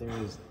see that there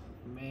is,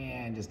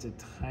 man, just a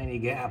tiny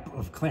gap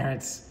of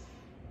clearance.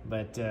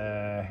 But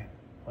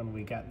when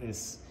we got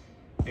this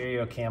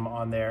stereo cam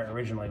on there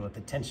originally with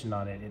the tension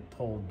on it, it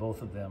pulled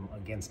both of them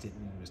against it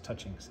and it was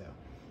touching. So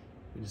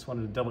we just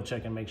wanted to double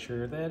check and make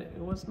sure that it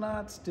was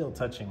not still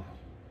touching.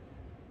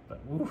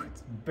 But ooh,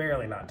 it's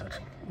barely not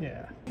touching.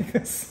 Yeah.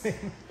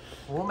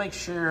 We'll make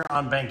sure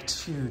on bank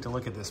 2 to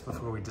look at this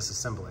before we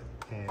disassemble it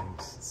and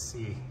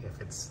see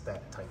if it's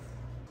that tight.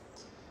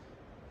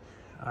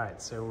 All right,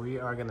 so we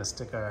are gonna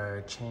stick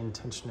our chain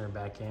tensioner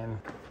back in.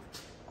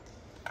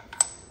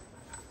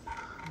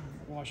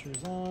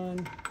 Washer's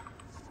on.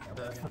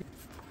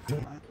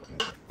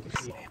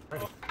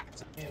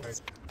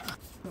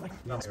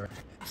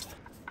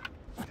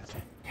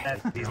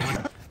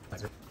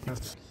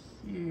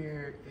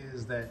 Here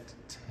is that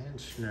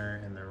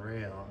tensioner in the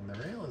rail, and the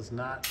rail is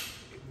not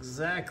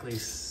exactly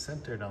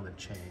centered on the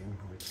chain,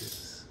 which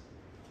is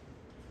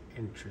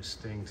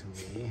interesting to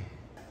me.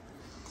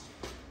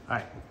 All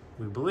right,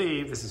 we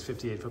believe this is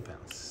 58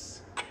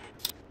 foot-pounds.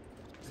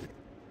 There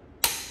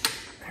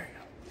we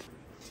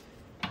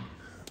go.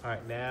 All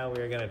right, now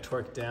we are gonna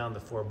torque down the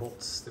 4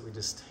 bolts that we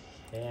just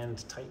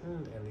hand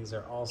tightened, and these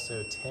are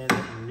also 10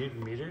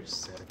 Newton meters.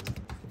 So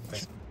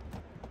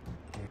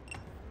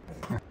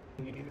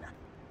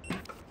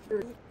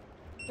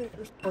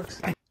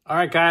all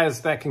right,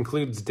 guys, that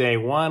concludes day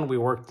 1. We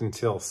worked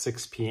until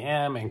 6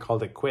 p.m. and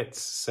called it quits.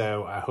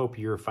 So I hope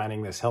you're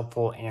finding this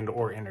helpful and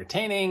or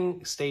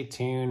entertaining. Stay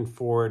tuned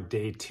for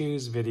day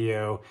 2's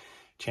video.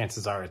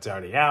 Chances are it's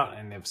already out,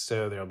 and if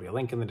so, there'll be a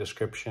link in the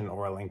description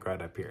or a link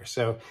right up here.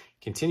 So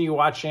continue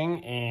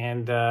watching,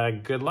 and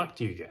good luck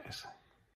to you guys.